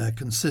one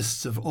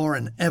consists of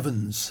Orrin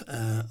Evans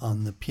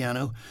on the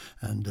piano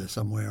and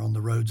somewhere on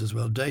the Rhodes as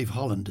well. Dave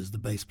Holland is the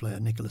bass player,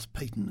 Nicholas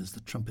Payton is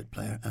the trumpet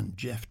player, and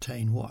Jeff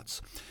Tane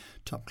Watts.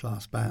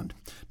 Top-class band.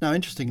 Now,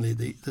 interestingly,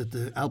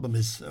 the album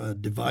is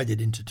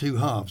divided into two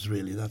halves,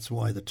 really. That's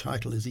why the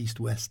title is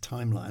East-West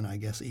Timeline, I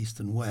guess, East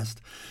and West.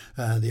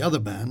 The other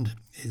band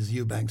is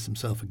Eubanks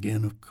himself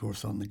again, of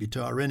course, on the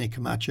guitar, Rene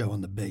Camacho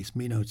on the bass,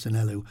 Mino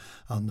Tsinelu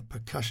on the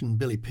percussion,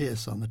 Billy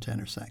Pierce on the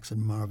tenor sax,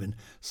 and Marvin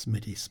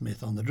Smitty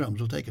Smith on the drums.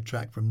 We'll take a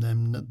track from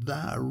them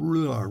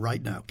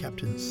right now,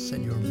 Captain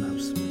Senor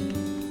Mouse.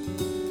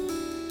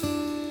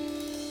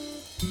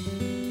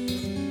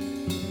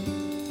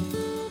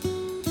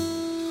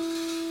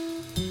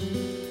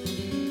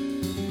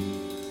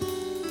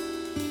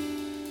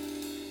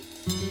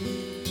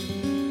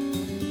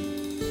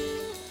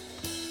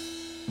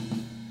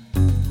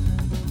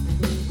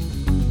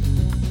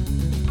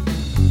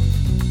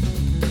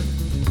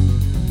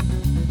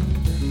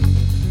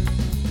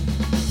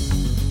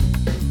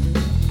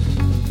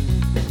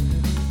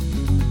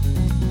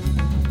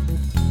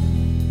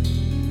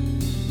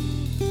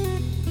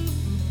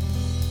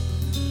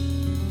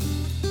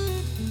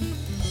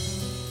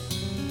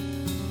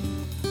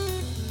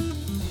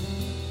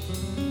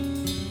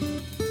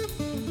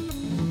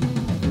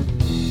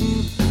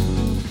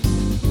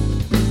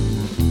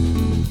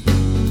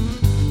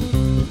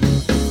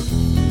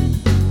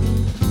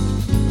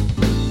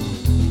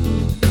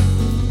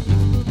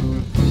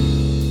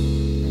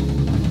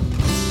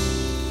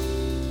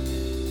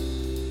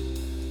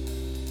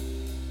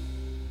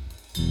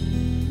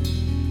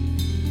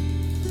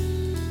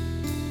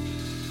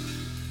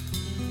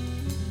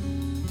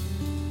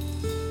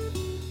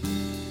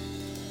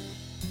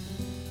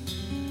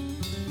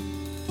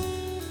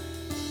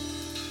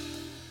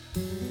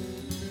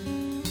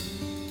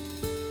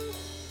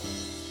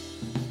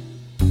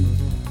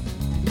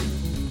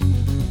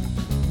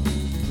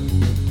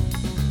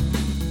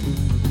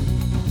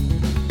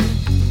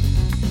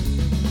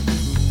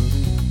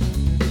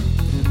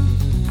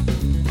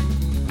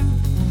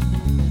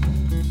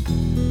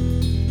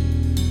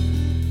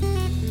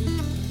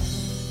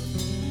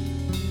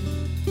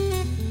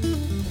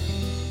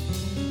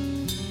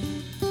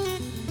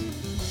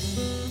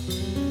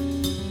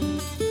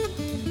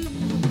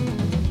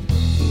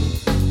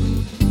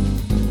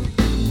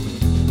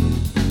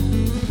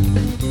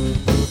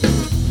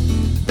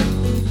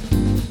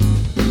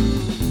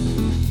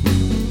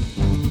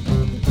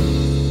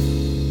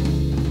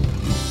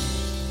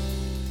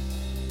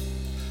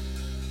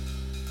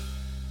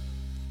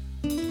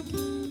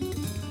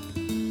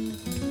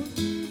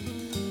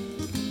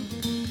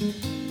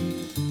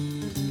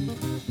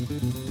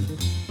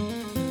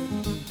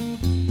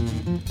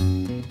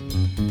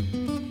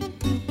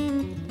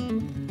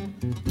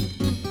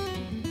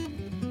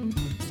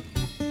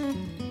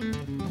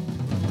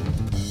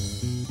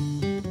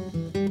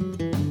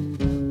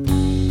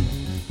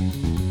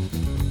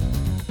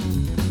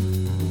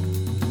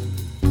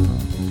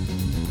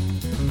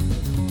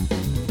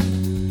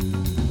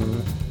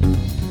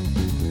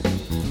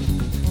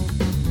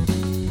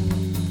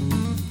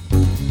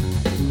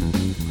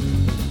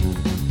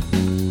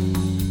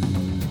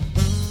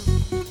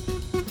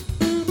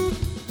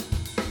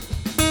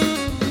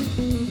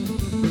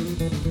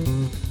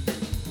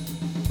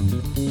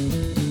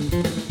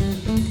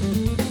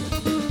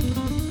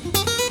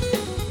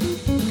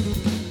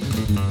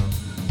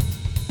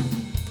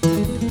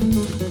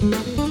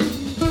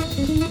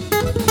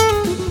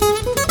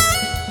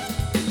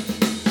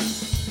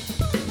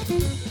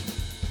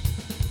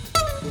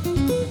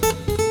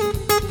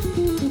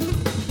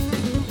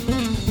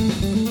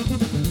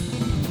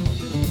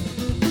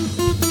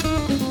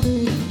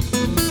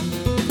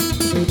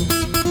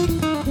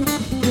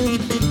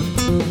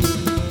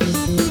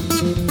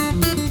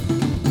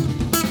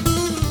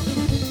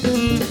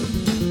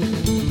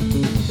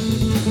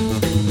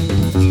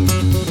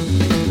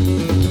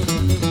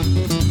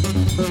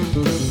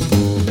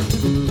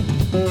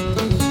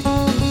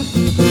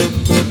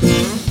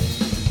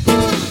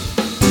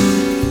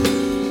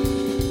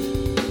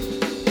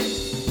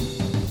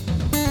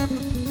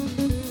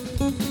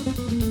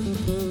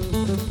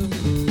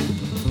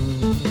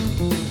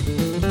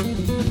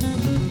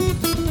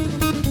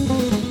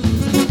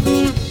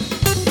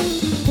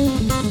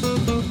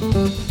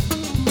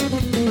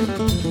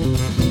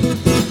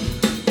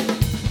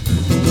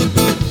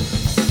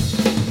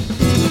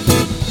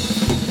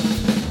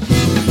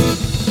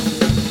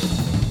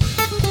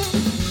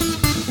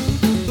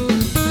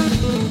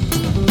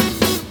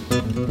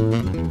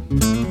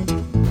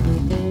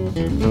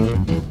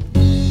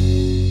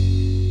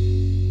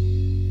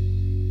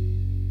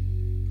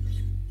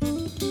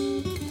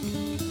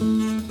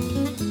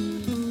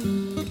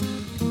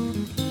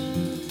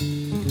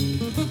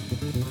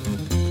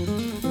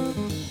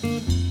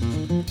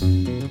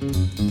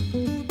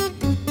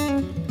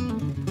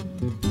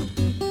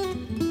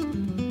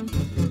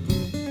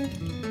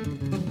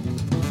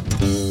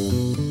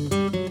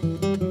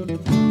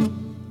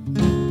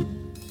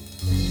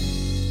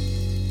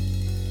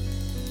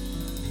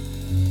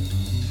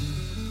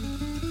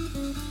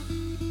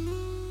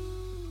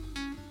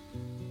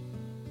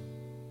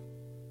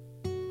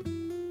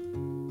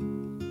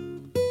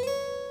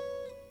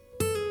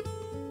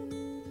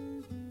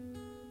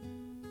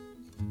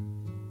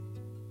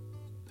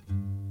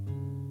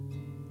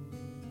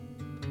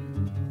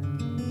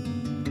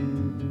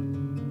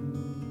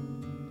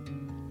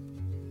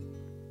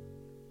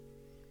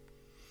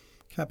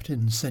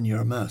 Captain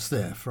Senor Mouse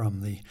there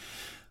from the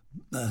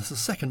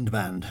second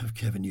band of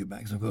Kevin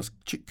Eubanks. Of course,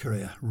 Chick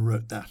Corea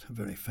wrote that, a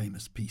very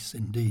famous piece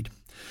indeed.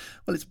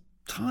 Well, it's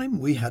time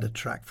we had a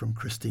track from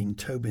Christine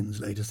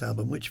Tobin's latest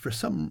album, which for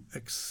some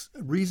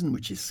reason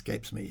which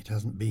escapes me, it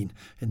hasn't been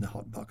in the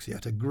hot box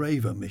yet. A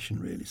grave omission,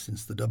 really,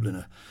 since the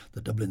Dublin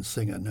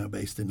singer, now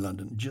based in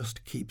London,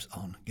 just keeps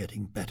on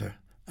getting better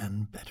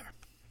and better.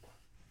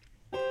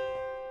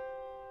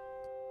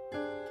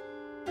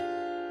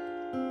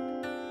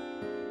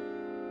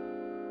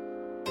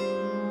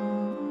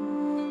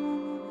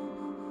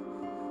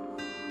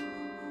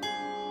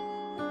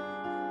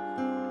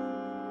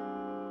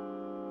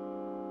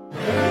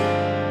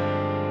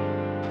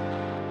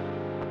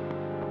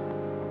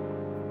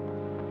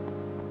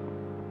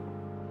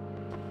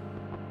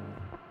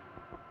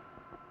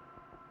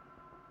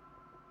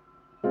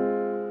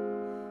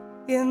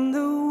 In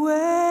the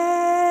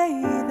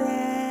way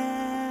that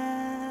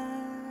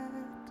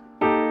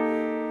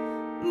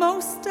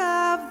most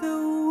of the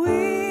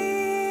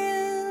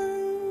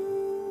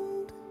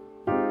wind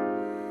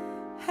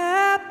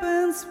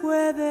happens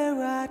where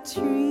there are trees,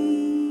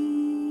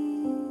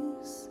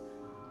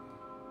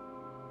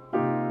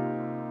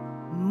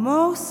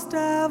 most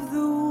of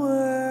the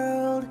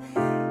world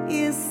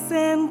is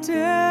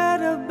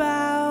centered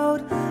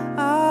about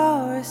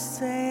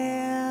ourselves.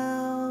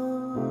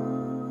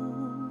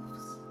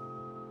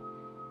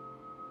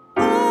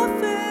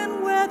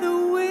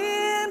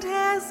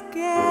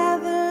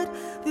 Gathered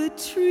the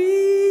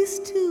trees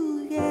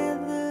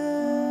together.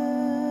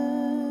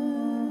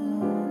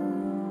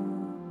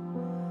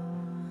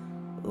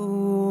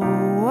 Oh,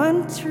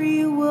 one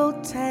tree will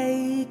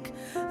take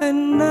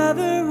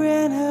another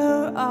in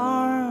her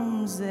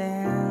arms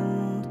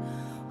and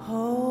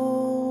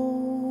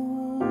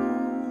hold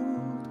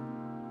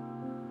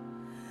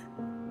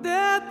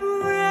the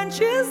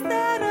branches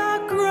that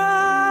are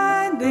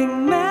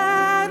grinding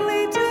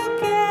madly together.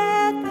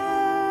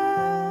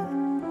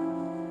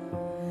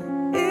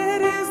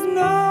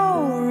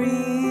 No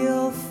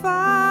real fire.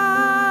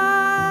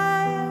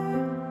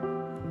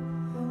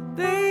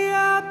 They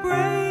are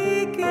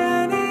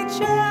breaking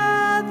each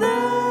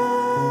other.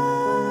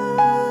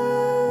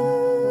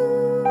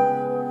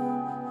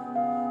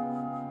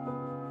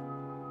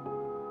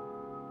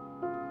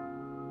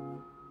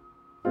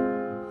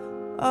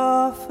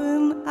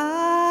 Often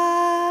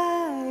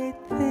I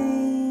think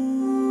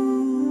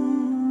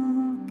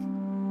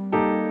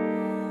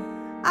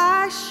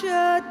I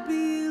should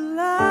be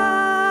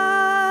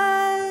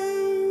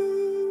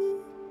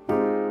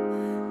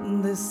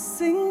a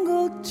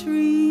single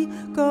tree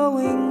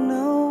going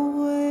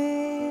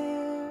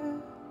nowhere,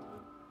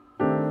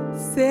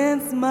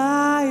 since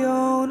my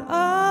own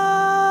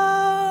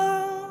arm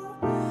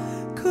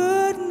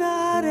could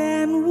not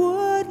and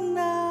would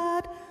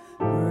not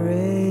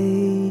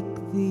break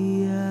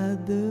the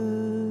other.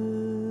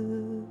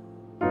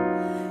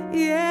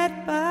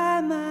 Yet by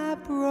my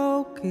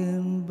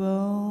broken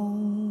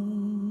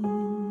bones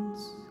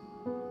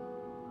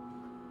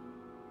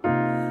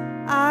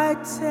I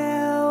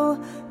tell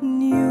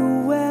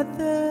new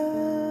weather.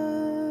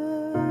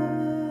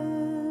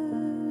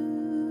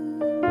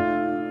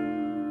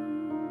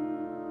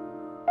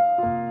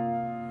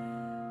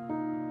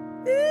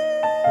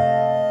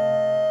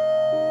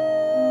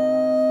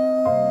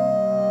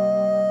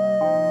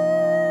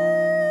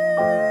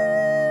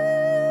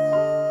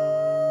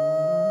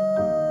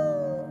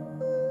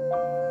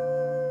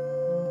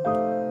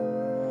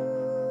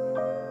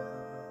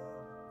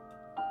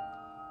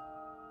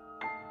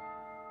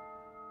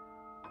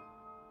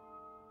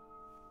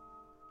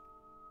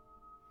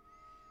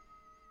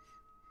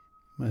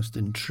 Most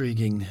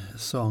intriguing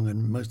song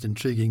and most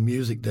intriguing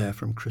music there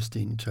from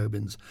Christine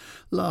Tobin's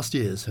last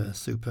year's her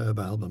superb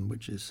album,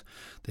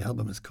 the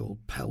album is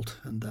called Pelt,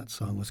 and that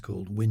song was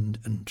called Wind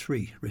and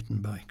Tree, written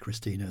by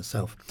Christine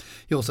herself.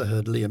 You also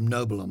heard Liam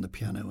Noble on the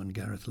piano and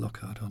Gareth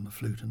Lockhart on the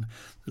flute, and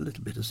a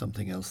little bit of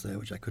something else there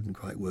which I couldn't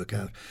quite work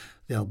out.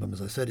 The album,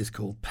 as I said, is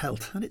called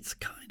Pelt, and it's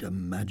kind of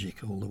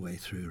magic all the way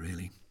through,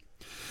 really.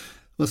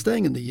 Well,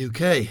 staying in the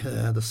UK,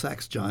 the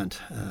sax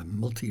giant,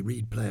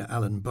 multi-reed player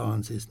Alan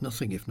Barnes is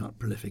nothing if not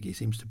prolific. He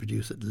seems to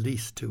produce at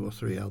least 2 or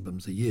 3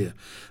 albums a year.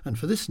 And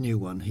for this new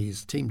one,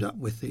 he's teamed up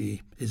with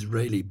the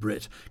Israeli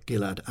Brit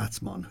Gilad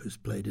Atzmon, who's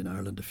played in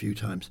Ireland a few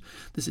times.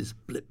 This is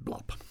Blip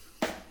Blop.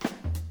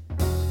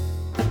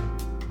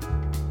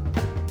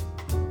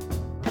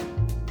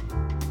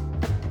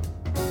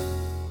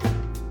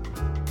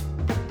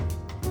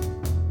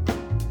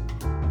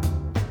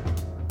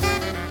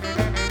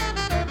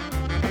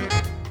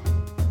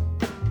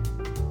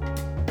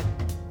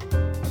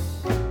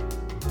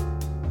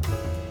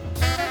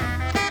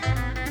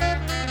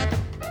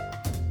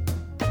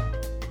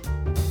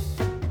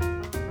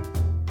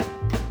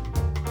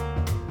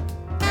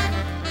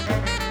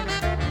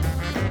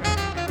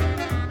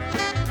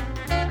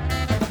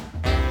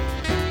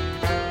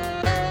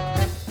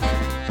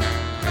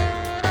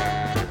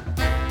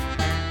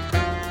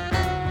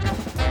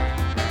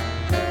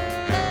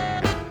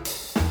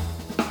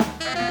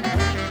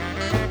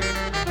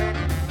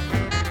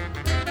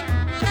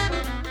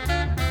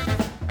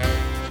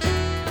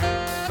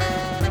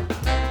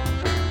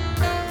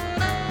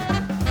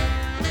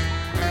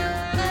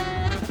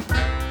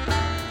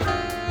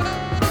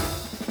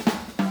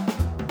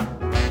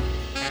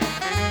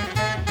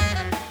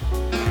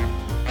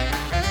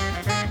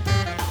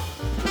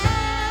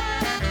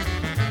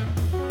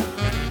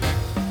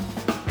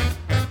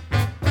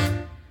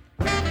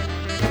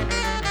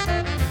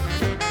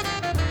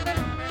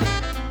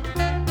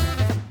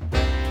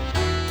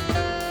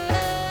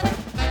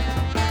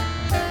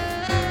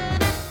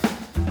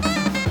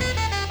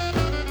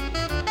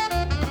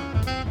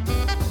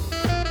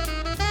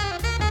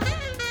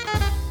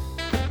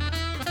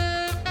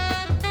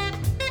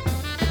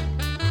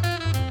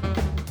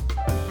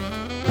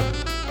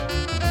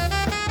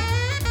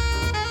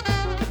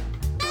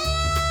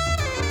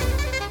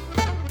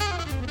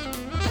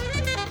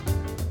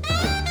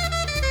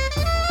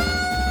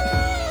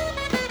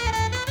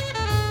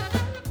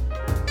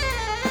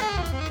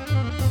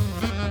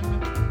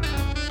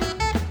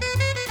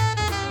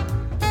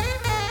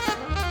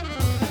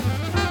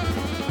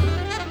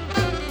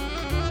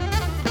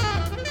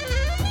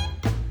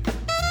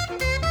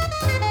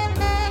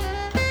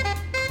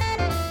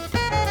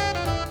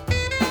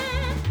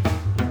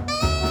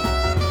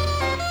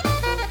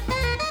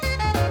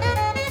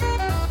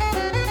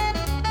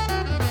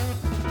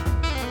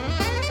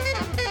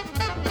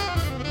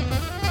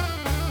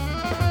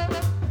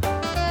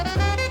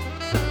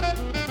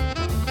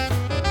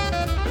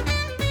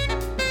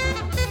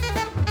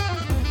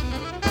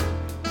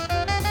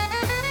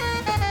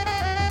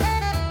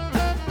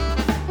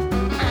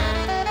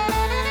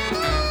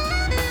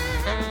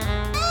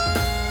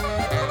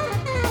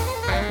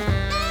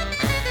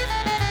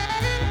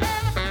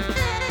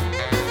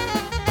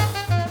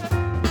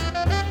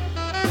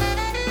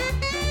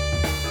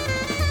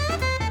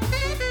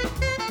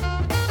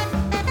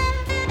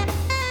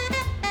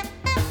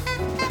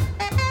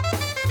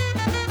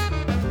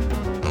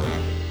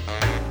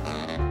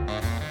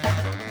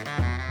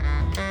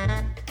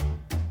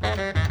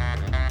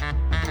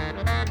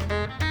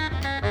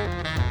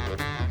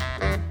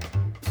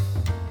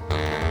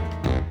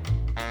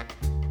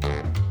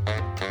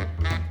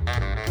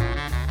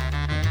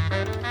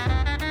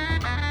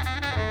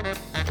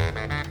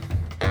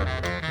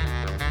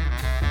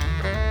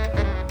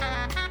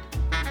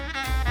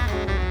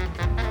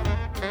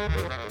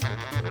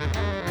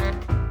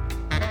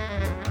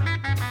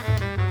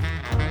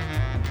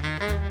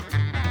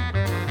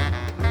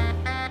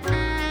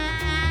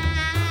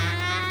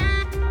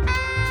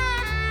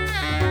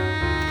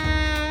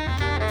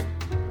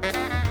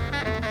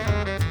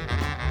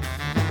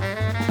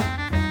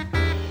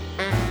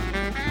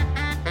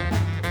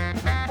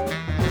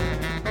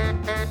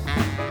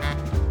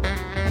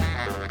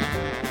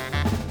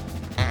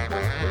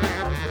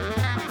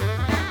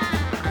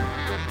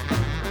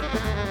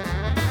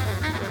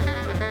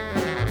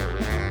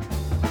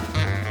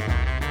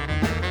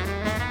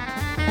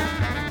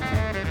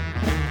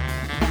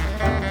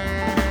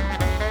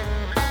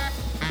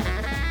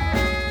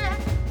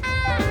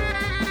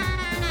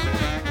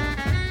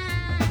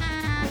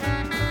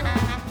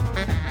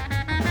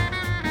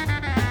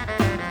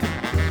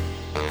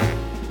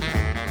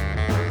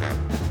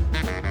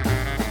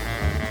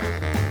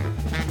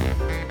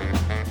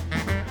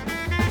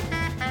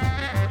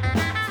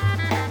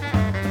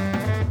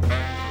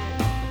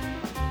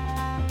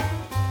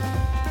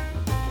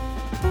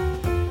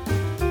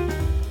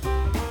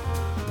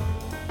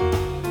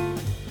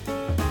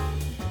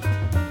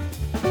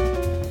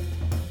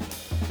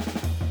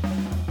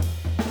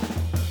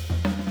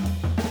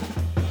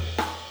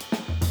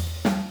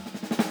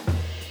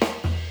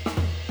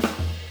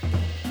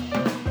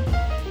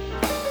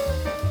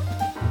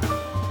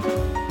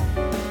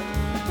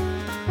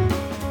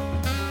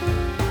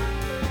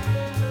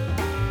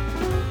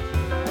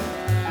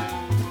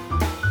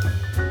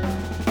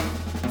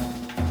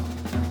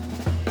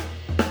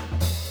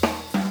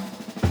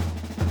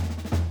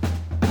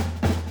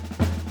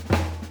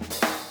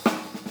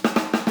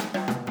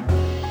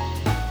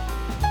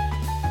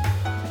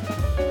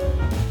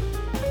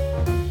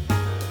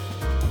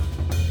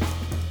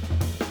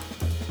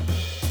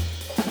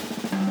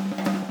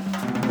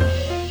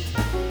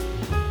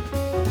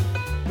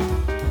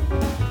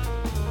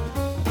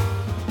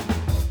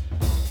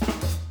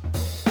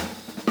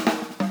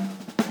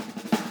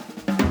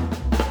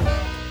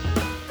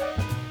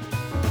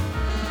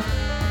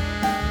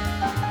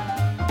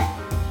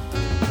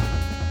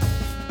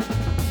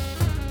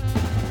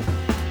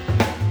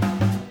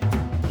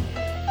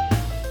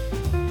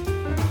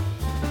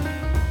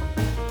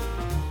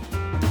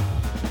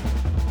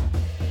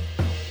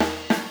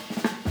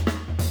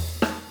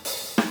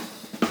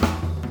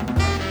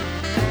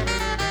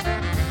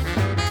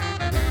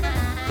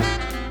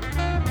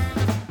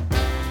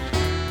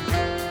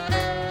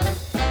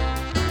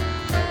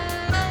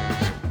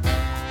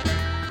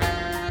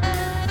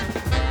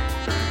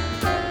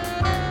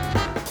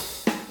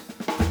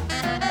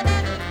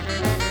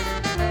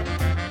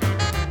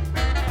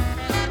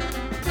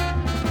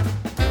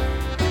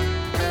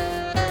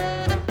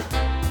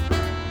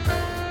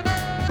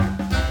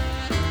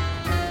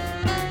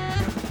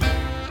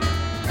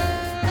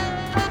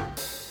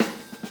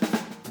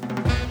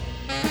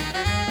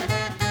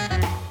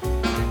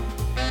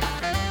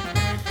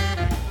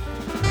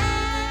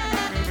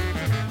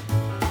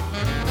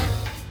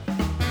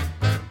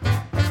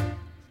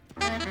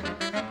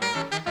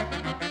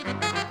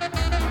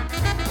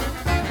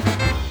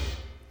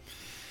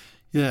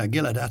 Yeah,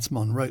 Gillard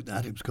Atzmon wrote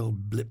that. It was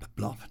called Blip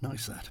Blop.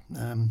 Nice that.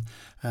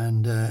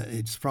 And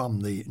it's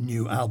from the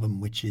new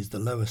album, which is The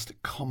Lowest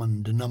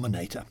Common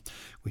Denominator,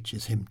 which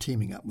is him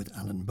teaming up with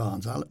Alan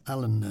Barnes.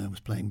 Alan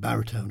was playing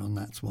baritone on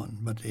that one,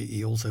 but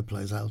he also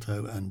plays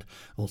alto and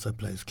also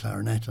plays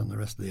clarinet on the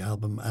rest of the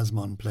album.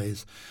 Asmon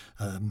plays,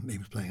 he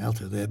was playing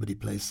alto there, but he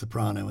plays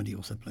soprano and he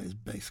also plays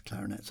bass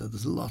clarinet. So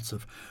there's lots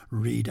of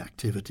reed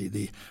activity.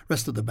 The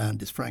rest of the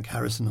band is Frank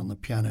Harrison on the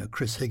piano,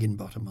 Chris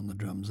Higginbottom on the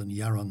drums, and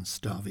Yaron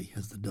Starvey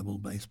as the double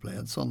bass player.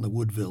 It's on the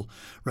Woodville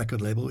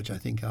record label, which I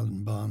think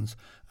Alan Barnes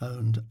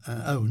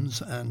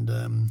owns, and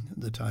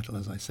the title,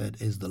 as I said,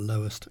 is The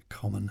Lowest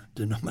Common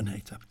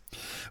Denominator.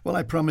 Well,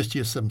 I promised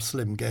you some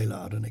Slim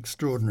Gaillard, an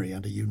extraordinary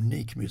and a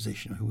unique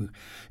musician who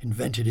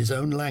invented his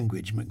own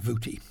language,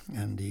 McVooty,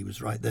 and he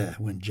was right there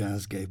when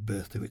jazz gave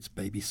birth to its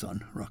baby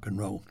son, rock and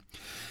roll.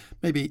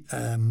 Maybe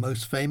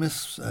most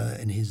famous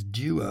in his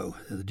duo,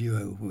 the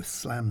duo with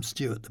Slam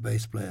Stewart, the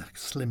bass player,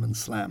 Slim and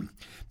Slam.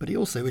 But he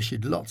also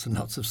issued lots and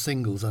lots of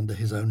singles under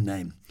his own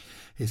name.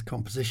 His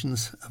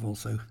compositions have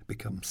also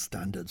become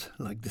standards,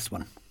 like this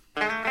one.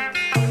 Well,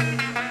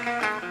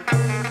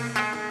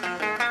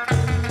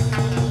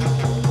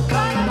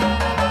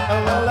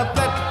 a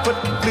flat-foot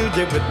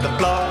bluejay with the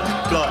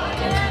fly, fly.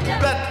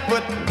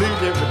 Flat-foot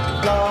bluejay with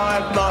the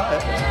fly, fly.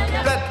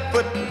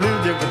 Flat-foot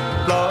bluejay with the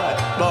fly,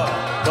 fly.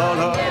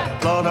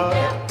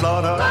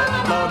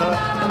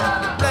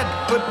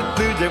 Flat-foot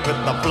bluejay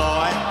with the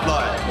fly,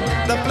 fly.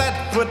 The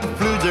flat-foot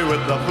bluejay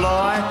with the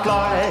fly,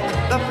 fly.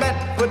 The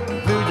flat-foot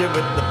bluejay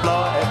with the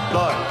fly,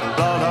 fly.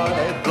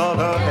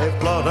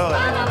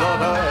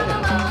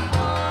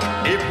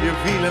 If you're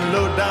feeling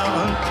low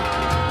down,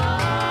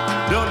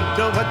 don't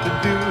know what to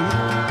do,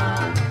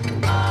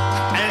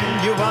 and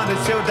you want to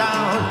show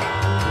down,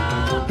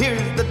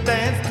 here's the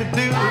dance to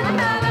do.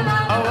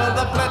 Oh, well,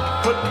 the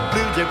flat-foot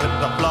bluejay with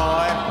the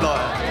fly,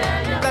 fly.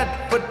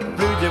 Flat-foot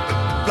bluejay with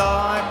the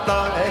fly,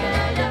 fly.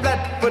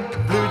 Flat-foot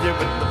bluejay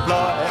with the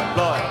fly,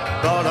 fly.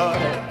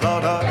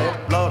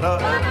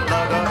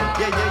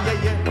 Yeah, yeah,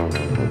 yeah, yeah.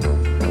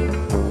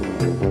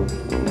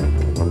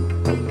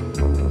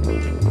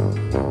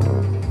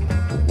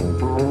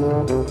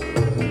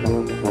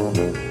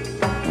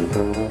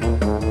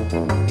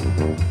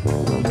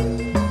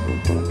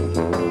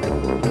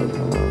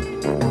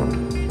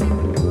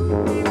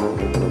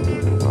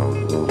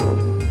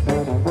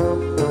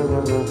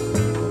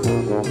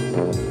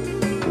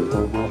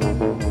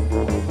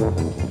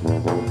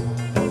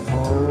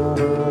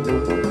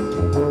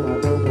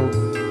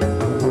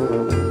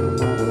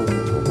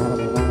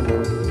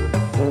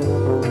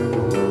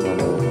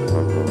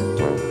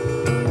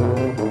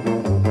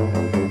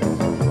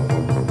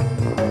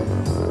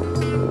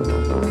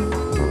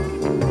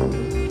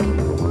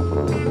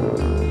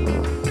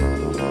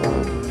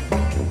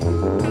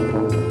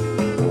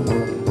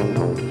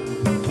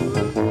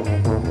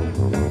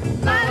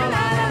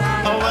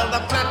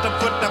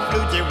 Put the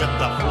bluejay with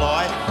the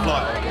fly,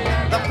 fly.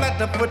 The flat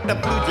put the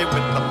bluejay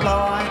with the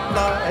fly,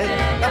 fly.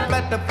 The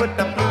flat put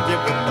the bluejay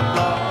with the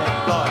fly,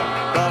 fly.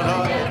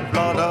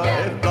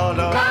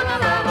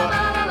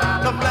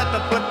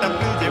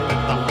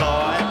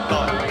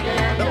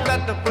 The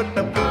flat put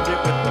the bluejay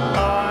with the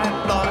fly,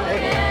 fly.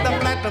 The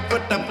flat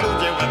put the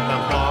bluejay with the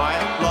fly,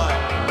 fly.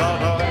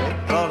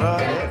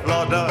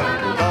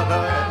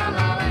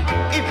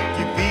 If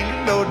you feel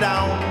low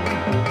down,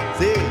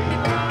 say,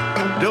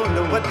 don't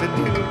know what to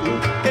do.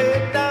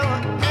 Head down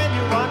and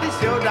you want to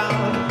show down.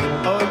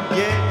 Oh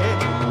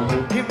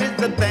yeah, give it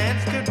the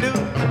dance to do.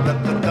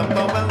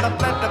 Well, the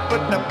flat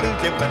put the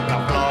bluejay with the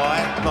fly,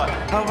 fly.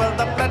 Oh, well,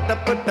 the flat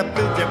put the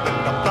bluejay with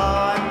the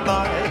fly,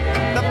 fly.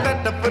 The flat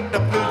put the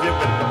bluejay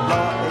with the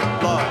fly,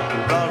 fly.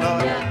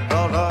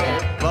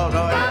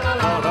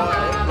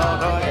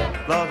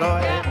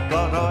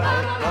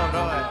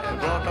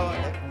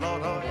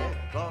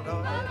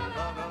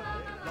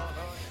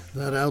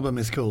 That album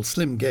is called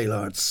Slim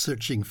Gaillard's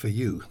Searching for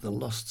You, The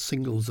Lost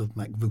Singles of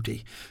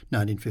McVooty,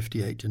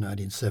 1958 to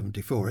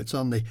 1974. It's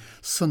on the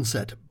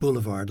Sunset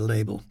Boulevard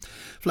label.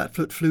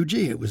 Flatfoot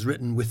Flugey, it was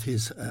written with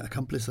his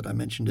accomplice that I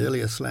mentioned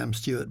earlier, Slam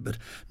Stewart, but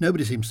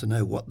nobody seems to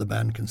know what the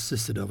band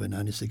consisted of in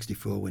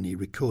 1964 when he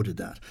recorded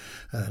that.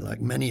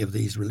 Like many of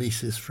these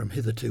releases from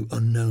hitherto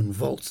unknown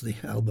vaults, the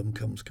album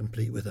comes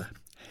complete with a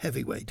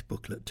heavyweight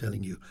booklet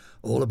telling you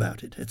all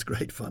about it. It's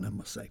great fun, I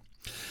must say.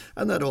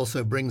 And that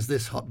also brings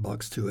this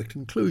hotbox to a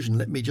conclusion.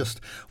 Let me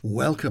just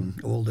welcome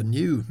all the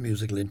new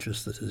musical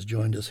interest that has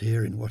joined us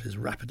here in what is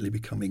rapidly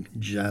becoming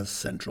Jazz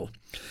Central.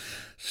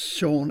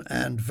 Sean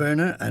and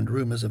Werner, and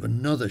rumours of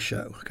another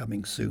show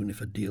coming soon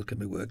if a deal can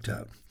be worked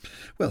out.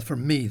 Well,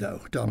 from me,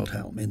 though, Donald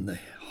Helme in the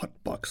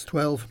Hotbox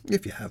 12,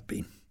 if you have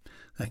been.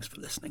 Thanks for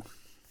listening.